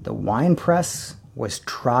was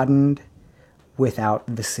trodden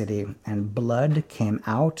without the city, and blood came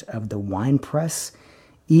out of the winepress,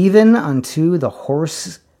 even unto the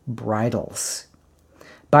horse bridles,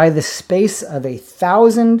 by the space of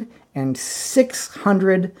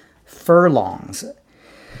 1,600 furlongs.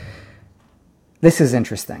 This is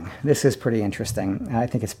interesting. This is pretty interesting. I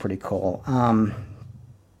think it's pretty cool.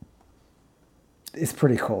 It's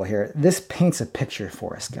pretty cool here. This paints a picture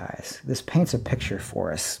for us, guys. This paints a picture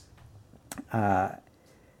for us.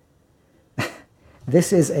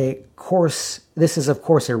 This is, of course,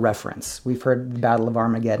 a reference. We've heard the Battle of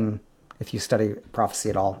Armageddon, if you study prophecy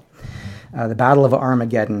at all. The Battle of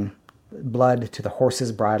Armageddon, blood to the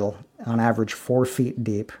horse's bridle, on average 4 feet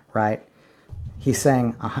deep, right? He's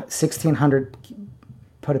saying 1,600,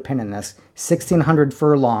 put a pin in this, 1,600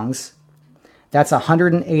 furlongs. That's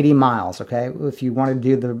 180 miles, okay? If you want to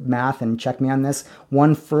do the math and check me on this,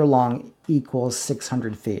 1 furlong equals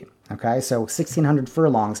 600 feet, okay? So 1,600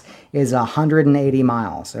 furlongs is 180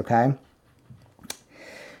 miles, okay?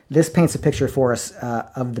 This paints a picture for us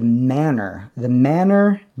of the manner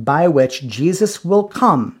by which Jesus will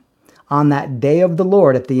come on that day of the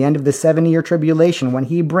Lord at the end of the 70-year tribulation, when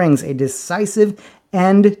he brings a decisive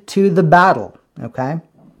end to the battle, okay?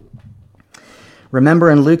 Remember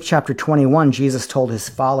in Luke chapter 21, Jesus told his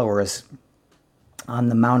followers on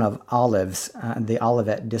the Mount of Olives, the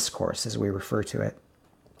Olivet Discourse, as we refer to it,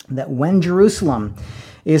 that when Jerusalem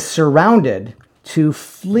is surrounded, to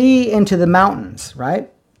flee into the mountains,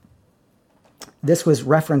 right? This was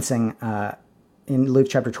referencing in Luke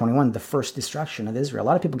chapter 21, the first destruction of Israel. A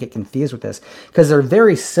lot of people get confused with this because they're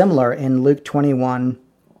very similar in Luke 21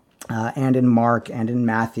 and in Mark and in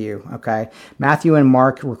Matthew, okay? Matthew and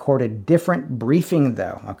Mark recorded different briefing,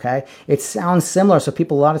 though, okay? It sounds similar, so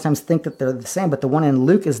people a lot of times think that they're the same, but the one in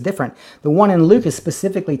Luke is different. The one in Luke is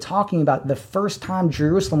specifically talking about the first time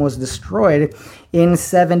Jerusalem was destroyed in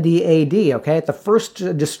 70 AD, okay? At the first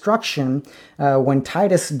destruction, when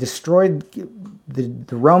Titus destroyed,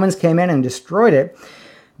 the Romans came in and destroyed it,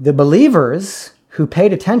 the believers who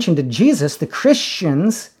paid attention to Jesus, the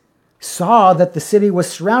Christians, saw that the city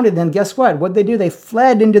was surrounded. Then guess what? What'd they do? They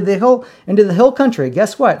fled into the hill country.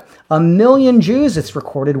 Guess what? 1 million Jews, it's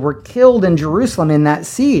recorded, were killed in Jerusalem in that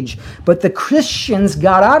siege. But the Christians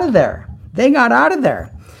got out of there. They got out of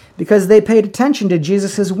there because they paid attention to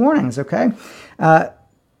Jesus' warnings, okay?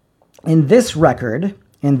 In this record,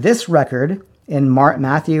 in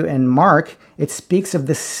Matthew and Mark, it speaks of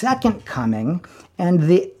the second coming and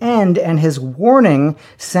the end, and his warning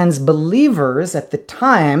sends believers at the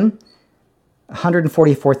time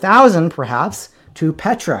 144,000 perhaps to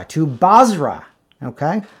Petra, to Bozrah,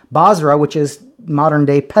 okay? Bozrah, which is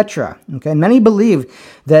modern-day Petra, okay? Many believe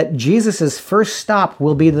that Jesus' first stop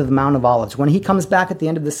will be the Mount of Olives. When he comes back at the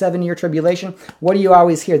end of the 7-year tribulation, what do you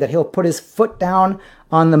always hear? That he'll put his foot down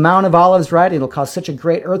on the Mount of Olives, right? It'll cause such a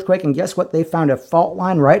great earthquake, and guess what? They found a fault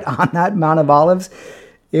line right on that Mount of Olives.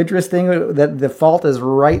 Interesting that the fault is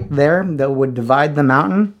right there that would divide the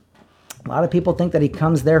mountain. A lot of people think that he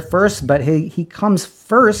comes there first, but he comes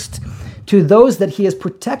first to those that he is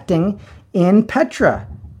protecting in Petra,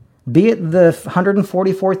 be it the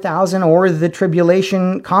 144,000 or the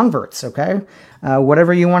tribulation converts, okay?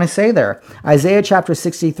 Whatever you want to say there. Isaiah chapter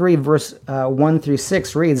 63, verse 1 through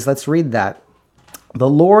 6 reads, let's read that. The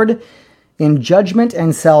Lord in judgment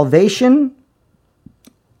and salvation,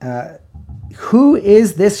 who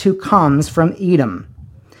is this who comes from Edom?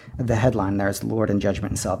 The headline there is Lord in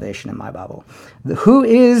judgment and salvation in my Bible. Who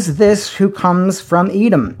is this who comes from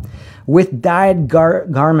Edom with dyed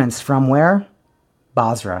garments from where?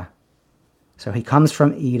 Bozrah. So he comes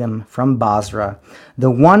from Edom, from Bozrah,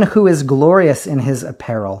 the one who is glorious in his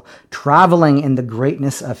apparel, traveling in the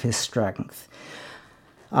greatness of his strength.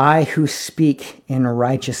 I who speak in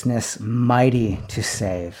righteousness, mighty to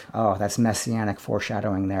save. Oh, that's messianic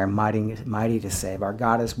foreshadowing there. Mighty to save. Our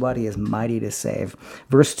God is what? He is mighty to save.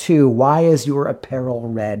 Verse 2, why is your apparel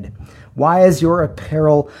red? Why is your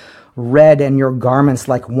apparel red and your garments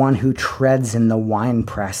like one who treads in the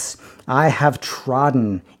winepress? I have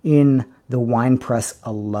trodden in the winepress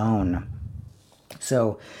alone.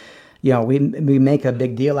 So, we make a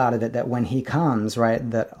big deal out of it that when he comes, right,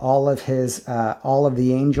 that all of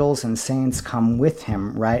the angels and saints come with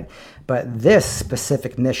him, right? But this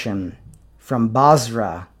specific mission from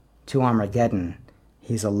Bozrah to Armageddon,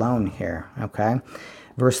 he's alone here, okay?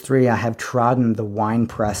 Verse 3, I have trodden the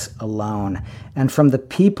winepress alone, and from the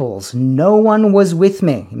peoples no one was with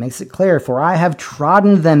me. He makes it clear, for I have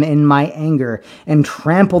trodden them in my anger and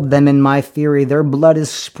trampled them in my fury. Their blood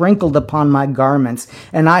is sprinkled upon my garments,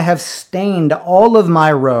 and I have stained all of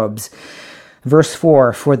my robes. Verse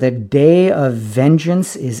 4, for the day of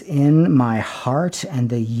vengeance is in my heart, and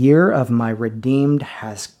the year of my redeemed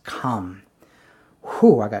has come.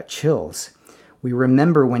 Whew, I got chills. We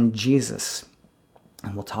remember when Jesus,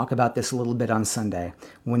 and we'll talk about this a little bit on Sunday,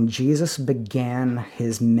 when Jesus began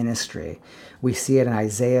his ministry, we see it in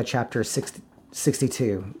Isaiah chapter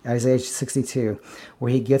 62,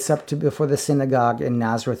 where he gets up before the synagogue in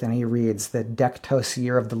Nazareth and he reads the dektos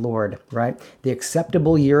year of the Lord, right? The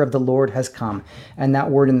acceptable year of the Lord has come. And that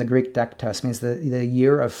word in the Greek dektos means the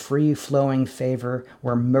year of free-flowing favor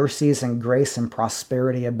where mercies and grace and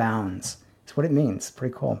prosperity abounds. That's what it means.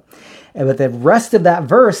 Pretty cool. But the rest of that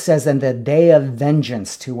verse says, and the day of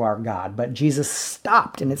vengeance to our God. But Jesus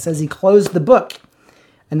stopped, and it says he closed the book.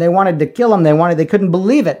 And they wanted to kill him. They couldn't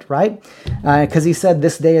believe it, right? Because he said,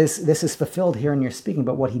 this is fulfilled here in your speaking.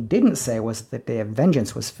 But what he didn't say was that the day of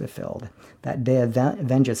vengeance was fulfilled. That day of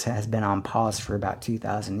vengeance has been on pause for about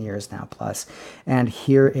 2,000 years now plus. And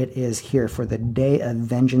here it is here. For the day of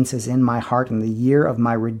vengeance is in my heart, and the year of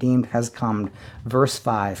my redeemed has come. Verse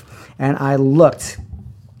 5, and I looked,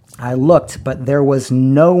 but there was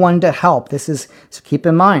no one to help. So keep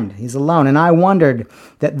in mind, he's alone. And I wondered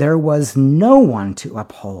that there was no one to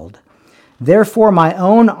uphold. Therefore, my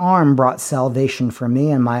own arm brought salvation for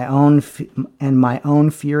me, and my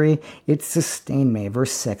own fury, it sustained me.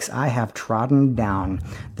 Verse 6, I have trodden down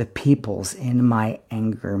the peoples in my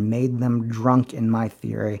anger, made them drunk in my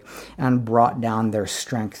fury, and brought down their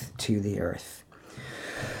strength to the earth.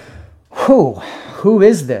 Who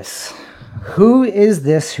is this? Who is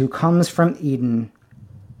this who comes from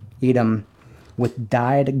Edom, with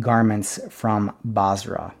dyed garments from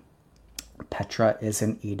Bozrah? Petra is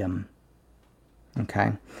in Edom.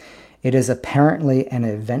 Okay. It is apparently an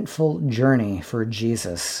eventful journey for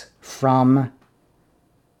Jesus from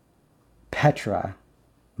Petra,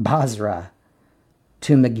 Bozrah,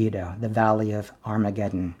 to Megiddo, the valley of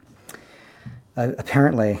Armageddon.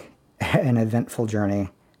 Apparently an eventful journey.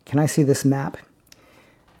 Can I see this map?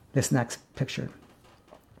 This next picture.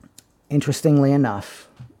 Interestingly enough,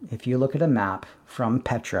 if you look at a map from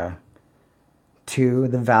Petra to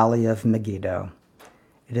the valley of Megiddo,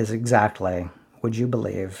 it is exactly, would you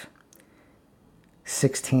believe,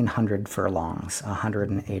 1,600 furlongs,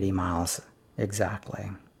 180 miles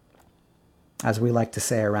exactly. As we like to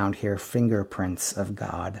say around here, fingerprints of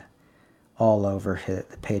God all over the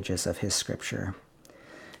pages of his scripture.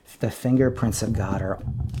 The fingerprints of God are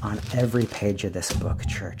on every page of this book,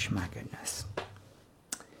 church. My goodness.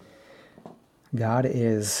 God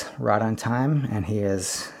is right on time, and he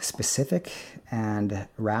is specific, and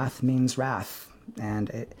wrath means wrath.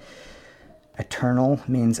 And Eternal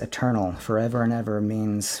means eternal. Forever and ever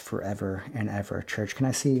means forever and ever. Church, can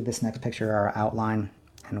I see this next picture, our outline?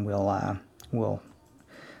 And we'll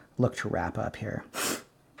look to wrap up here.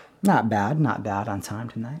 Not bad on time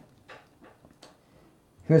tonight.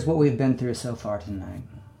 Here's what we've been through so far tonight.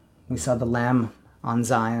 We saw the Lamb on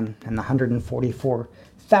Zion and the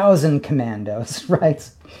 144,000 commandos, right?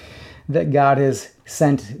 That God has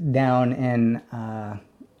sent down in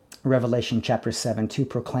Revelation chapter 7 to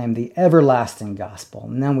proclaim the everlasting gospel.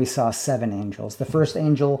 And then we saw 7 angels. The first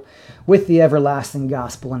angel with the everlasting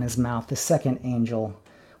gospel in his mouth. The second angel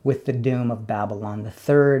with the doom of Babylon. The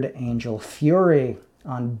third angel, fury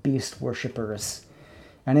on beast worshippers.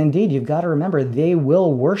 And indeed, you've got to remember, they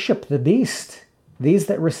will worship the beast. These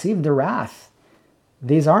that receive the wrath.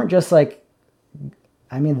 These aren't just like,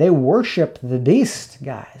 they worship the beast,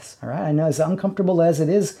 guys. All right? I know as uncomfortable as it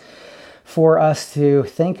is for us to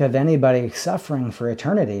think of anybody suffering for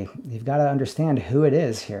eternity, you've got to understand who it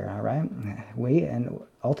is here, all right? We, and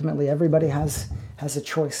ultimately everybody has a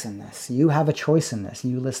choice in this. You have a choice in this,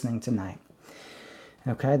 you listening tonight.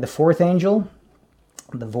 Okay, the fourth angel,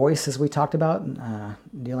 the voice, as we talked about,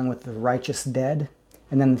 dealing with the righteous dead.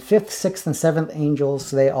 And then the fifth, sixth, and seventh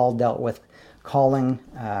angels, they all dealt with calling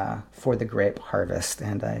for the grape harvest.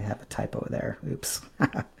 And I have a typo there. Oops.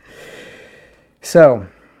 So,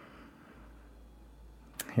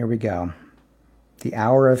 here we go. The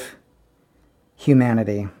hour of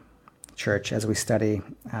humanity, church, as we study,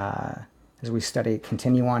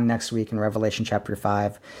 continue on next week in Revelation chapter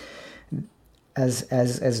 5.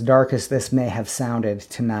 As dark as this may have sounded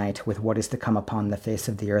tonight with what is to come upon the face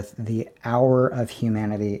of the earth, the hour of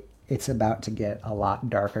humanity, it's about to get a lot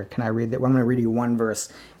darker. Can I read that? I'm going to read you one verse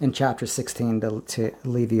in chapter 16 to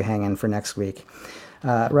leave you hanging for next week.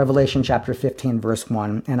 Revelation chapter 15, verse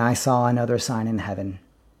 1. And I saw another sign in heaven,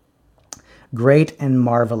 great and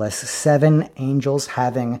marvelous, 7 angels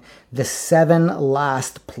having the 7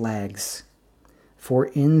 last plagues, for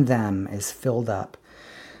in them is filled up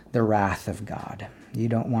the wrath of God. You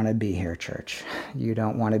don't want to be here, church. You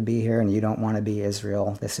don't want to be here, and you don't want to be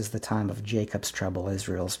Israel. This is the time of Jacob's trouble,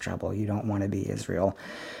 Israel's trouble. You don't want to be Israel.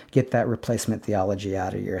 Get that replacement theology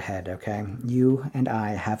out of your head, okay? You and I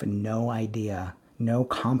have no idea, no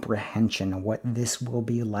comprehension of what this will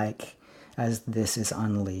be like as this is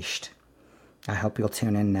unleashed. I hope you'll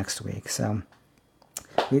tune in next week. So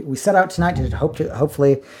we set out tonight to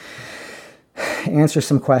hopefully answer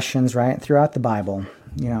some questions, right? Throughout the Bible,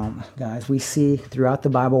 guys, we see throughout the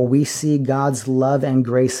Bible, we see God's love and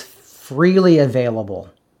grace freely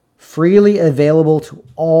available to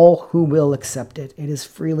all who will accept it. It is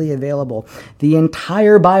freely available. The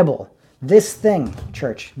entire Bible, this thing,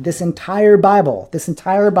 church, this entire Bible, it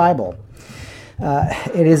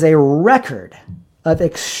is a record of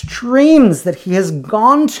extremes that he has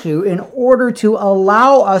gone to in order to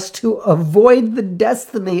allow us to avoid the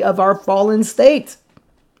destiny of our fallen state.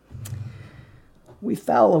 We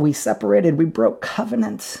fell, we separated, we broke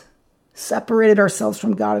covenant, separated ourselves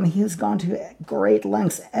from God, and he has gone to great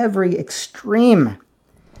lengths, every extreme,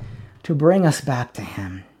 to bring us back to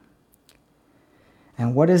him.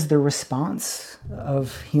 And what is the response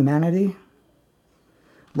of humanity?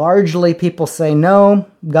 Largely, people say, no,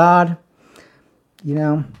 God,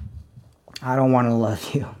 I don't want to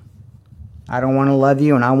love you. I don't want to love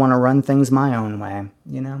you, and I want to run things my own way,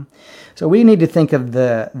 So we need to think of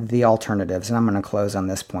the alternatives, and I'm going to close on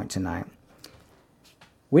this point tonight.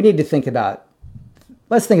 We need to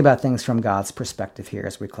let's think about things from God's perspective here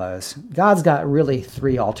as we close. God's got really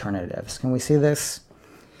 3 alternatives. Can we see this?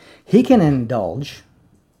 He can indulge,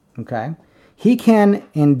 okay? He can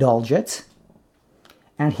indulge it,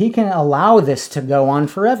 and he can allow this to go on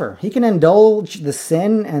forever. He can indulge the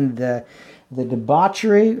sin and the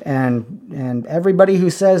debauchery and everybody who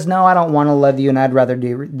says, no, I don't want to love you and I'd rather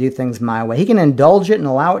do things my way. He can indulge it and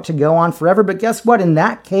allow it to go on forever. But guess what? In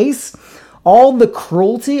that case, all the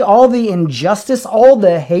cruelty, all the injustice, all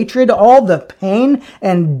the hatred, all the pain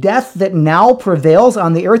and death that now prevails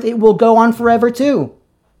on the earth, it will go on forever too.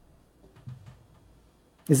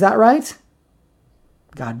 Is that right?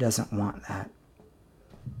 God doesn't want that.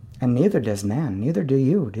 And neither does man. Neither do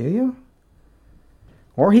you. Do you?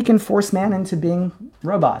 Or he can force man into being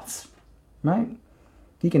robots, right?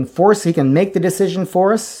 He can make the decision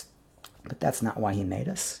for us, but that's not why he made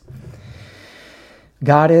us.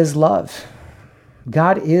 God is love.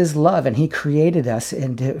 God is love, and he created us.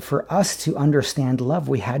 And for us to understand love,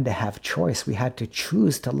 we had to have choice. We had to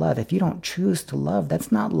choose to love. If you don't choose to love,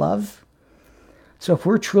 that's not love. So if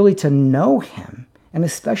we're truly to know him, and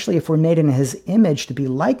especially if we're made in his image to be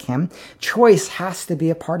like him, choice has to be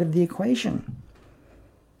a part of the equation.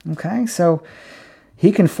 Okay, so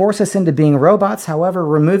He can force us into being robots. However,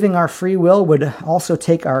 removing our free will would also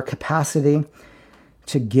take our capacity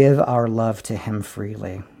to give our love to him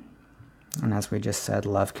freely. And as we just said,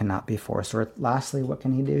 love cannot be forced. Or lastly, what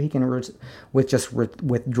can he do? He can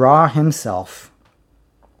withdraw himself.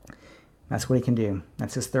 That's what he can do.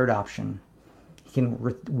 That's his third option. He can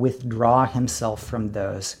withdraw himself from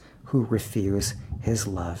those who refuse his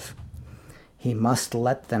love. He must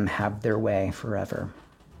let them have their way forever.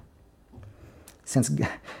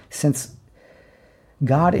 Since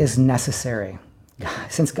God is necessary,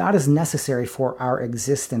 for our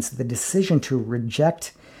existence, the decision to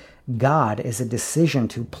reject God is a decision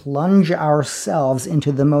to plunge ourselves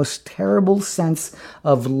into the most terrible sense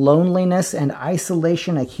of loneliness and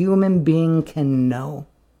isolation a human being can know.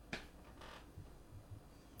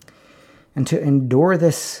 And to endure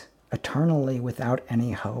this eternally without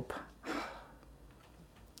any hope.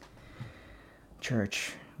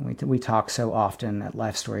 Church, we talk so often at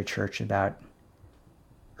Life Story Church about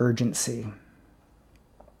urgency,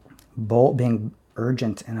 being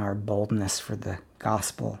urgent in our boldness for the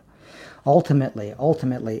gospel. Ultimately,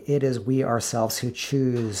 it is we ourselves who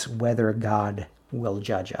choose whether God will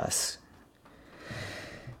judge us.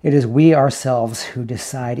 It is we ourselves who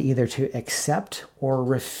decide either to accept or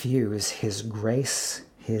refuse his grace,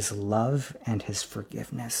 his love, and his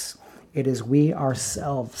forgiveness. It is we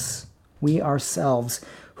ourselves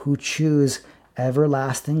who choose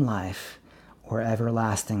everlasting life or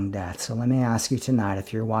everlasting death. So let me ask you tonight,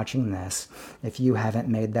 if you're watching this, if you haven't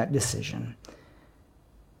made that decision,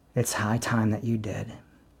 it's high time that you did.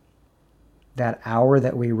 That hour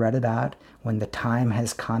that we read about, when the time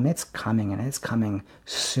has come, it's coming, and it's coming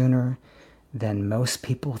sooner than most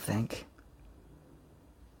people think.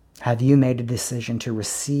 Have you made a decision to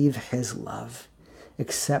receive his love,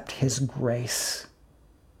 accept his grace,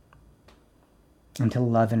 and to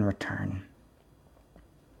love in return?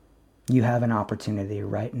 You have an opportunity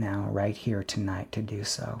right now, right here tonight, to do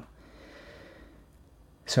so.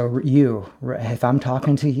 So you, if I'm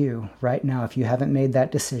talking to you right now, if you haven't made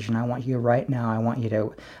that decision, I want you right now, I want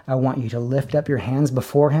you to lift up your hands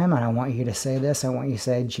before him, and I want you to say this. I want you to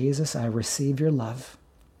say, Jesus, I receive your love.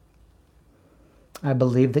 I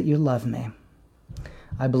believe that you love me.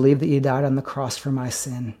 I believe that you died on the cross for my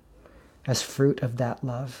sin as fruit of that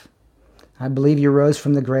love. I believe you rose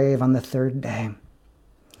from the grave on the third day.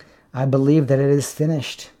 I believe that it is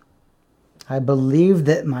finished. I believe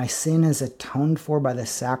that my sin is atoned for by the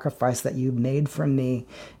sacrifice that you made for me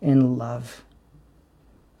in love.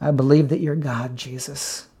 I believe that you're God,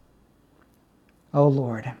 Jesus. Oh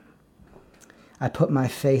Lord, I put my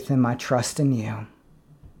faith and my trust in you,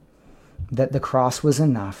 that the cross was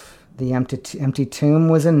enough, the empty tomb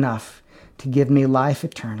was enough to give me life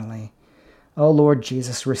eternally. Oh Lord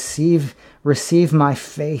Jesus, receive my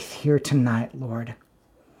faith here tonight, Lord.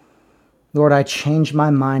 Lord, I change my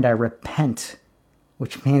mind. I repent,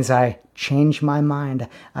 which means I change my mind.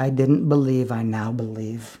 I didn't believe. I now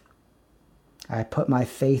believe. I put my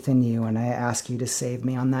faith in you, and I ask you to save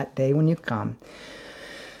me on that day when you come.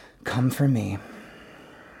 Come for me.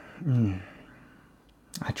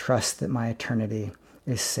 I trust that my eternity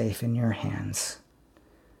is safe in your hands.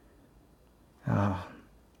 Oh,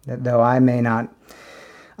 that though I may not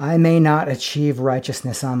achieve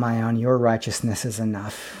righteousness on my own, your righteousness is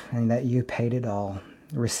enough, and that you paid it all.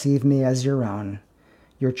 Receive me as your own,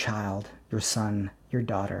 your child, your son, your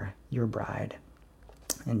daughter, your bride.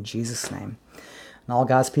 In Jesus' name. And all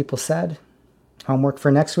God's people said, homework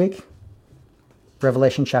for next week,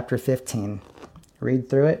 Revelation chapter 15. Read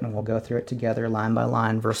through it, and we'll go through it together line by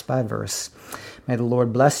line, verse by verse. May the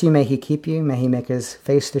Lord bless you. May he keep you. May he make his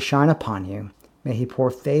face to shine upon you. May he pour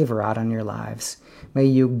favor out on your lives. May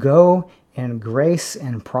you go in grace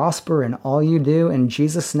and prosper in all you do in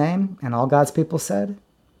Jesus' name. And all God's people said,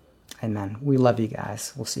 amen. We love you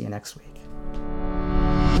guys. We'll see you next week.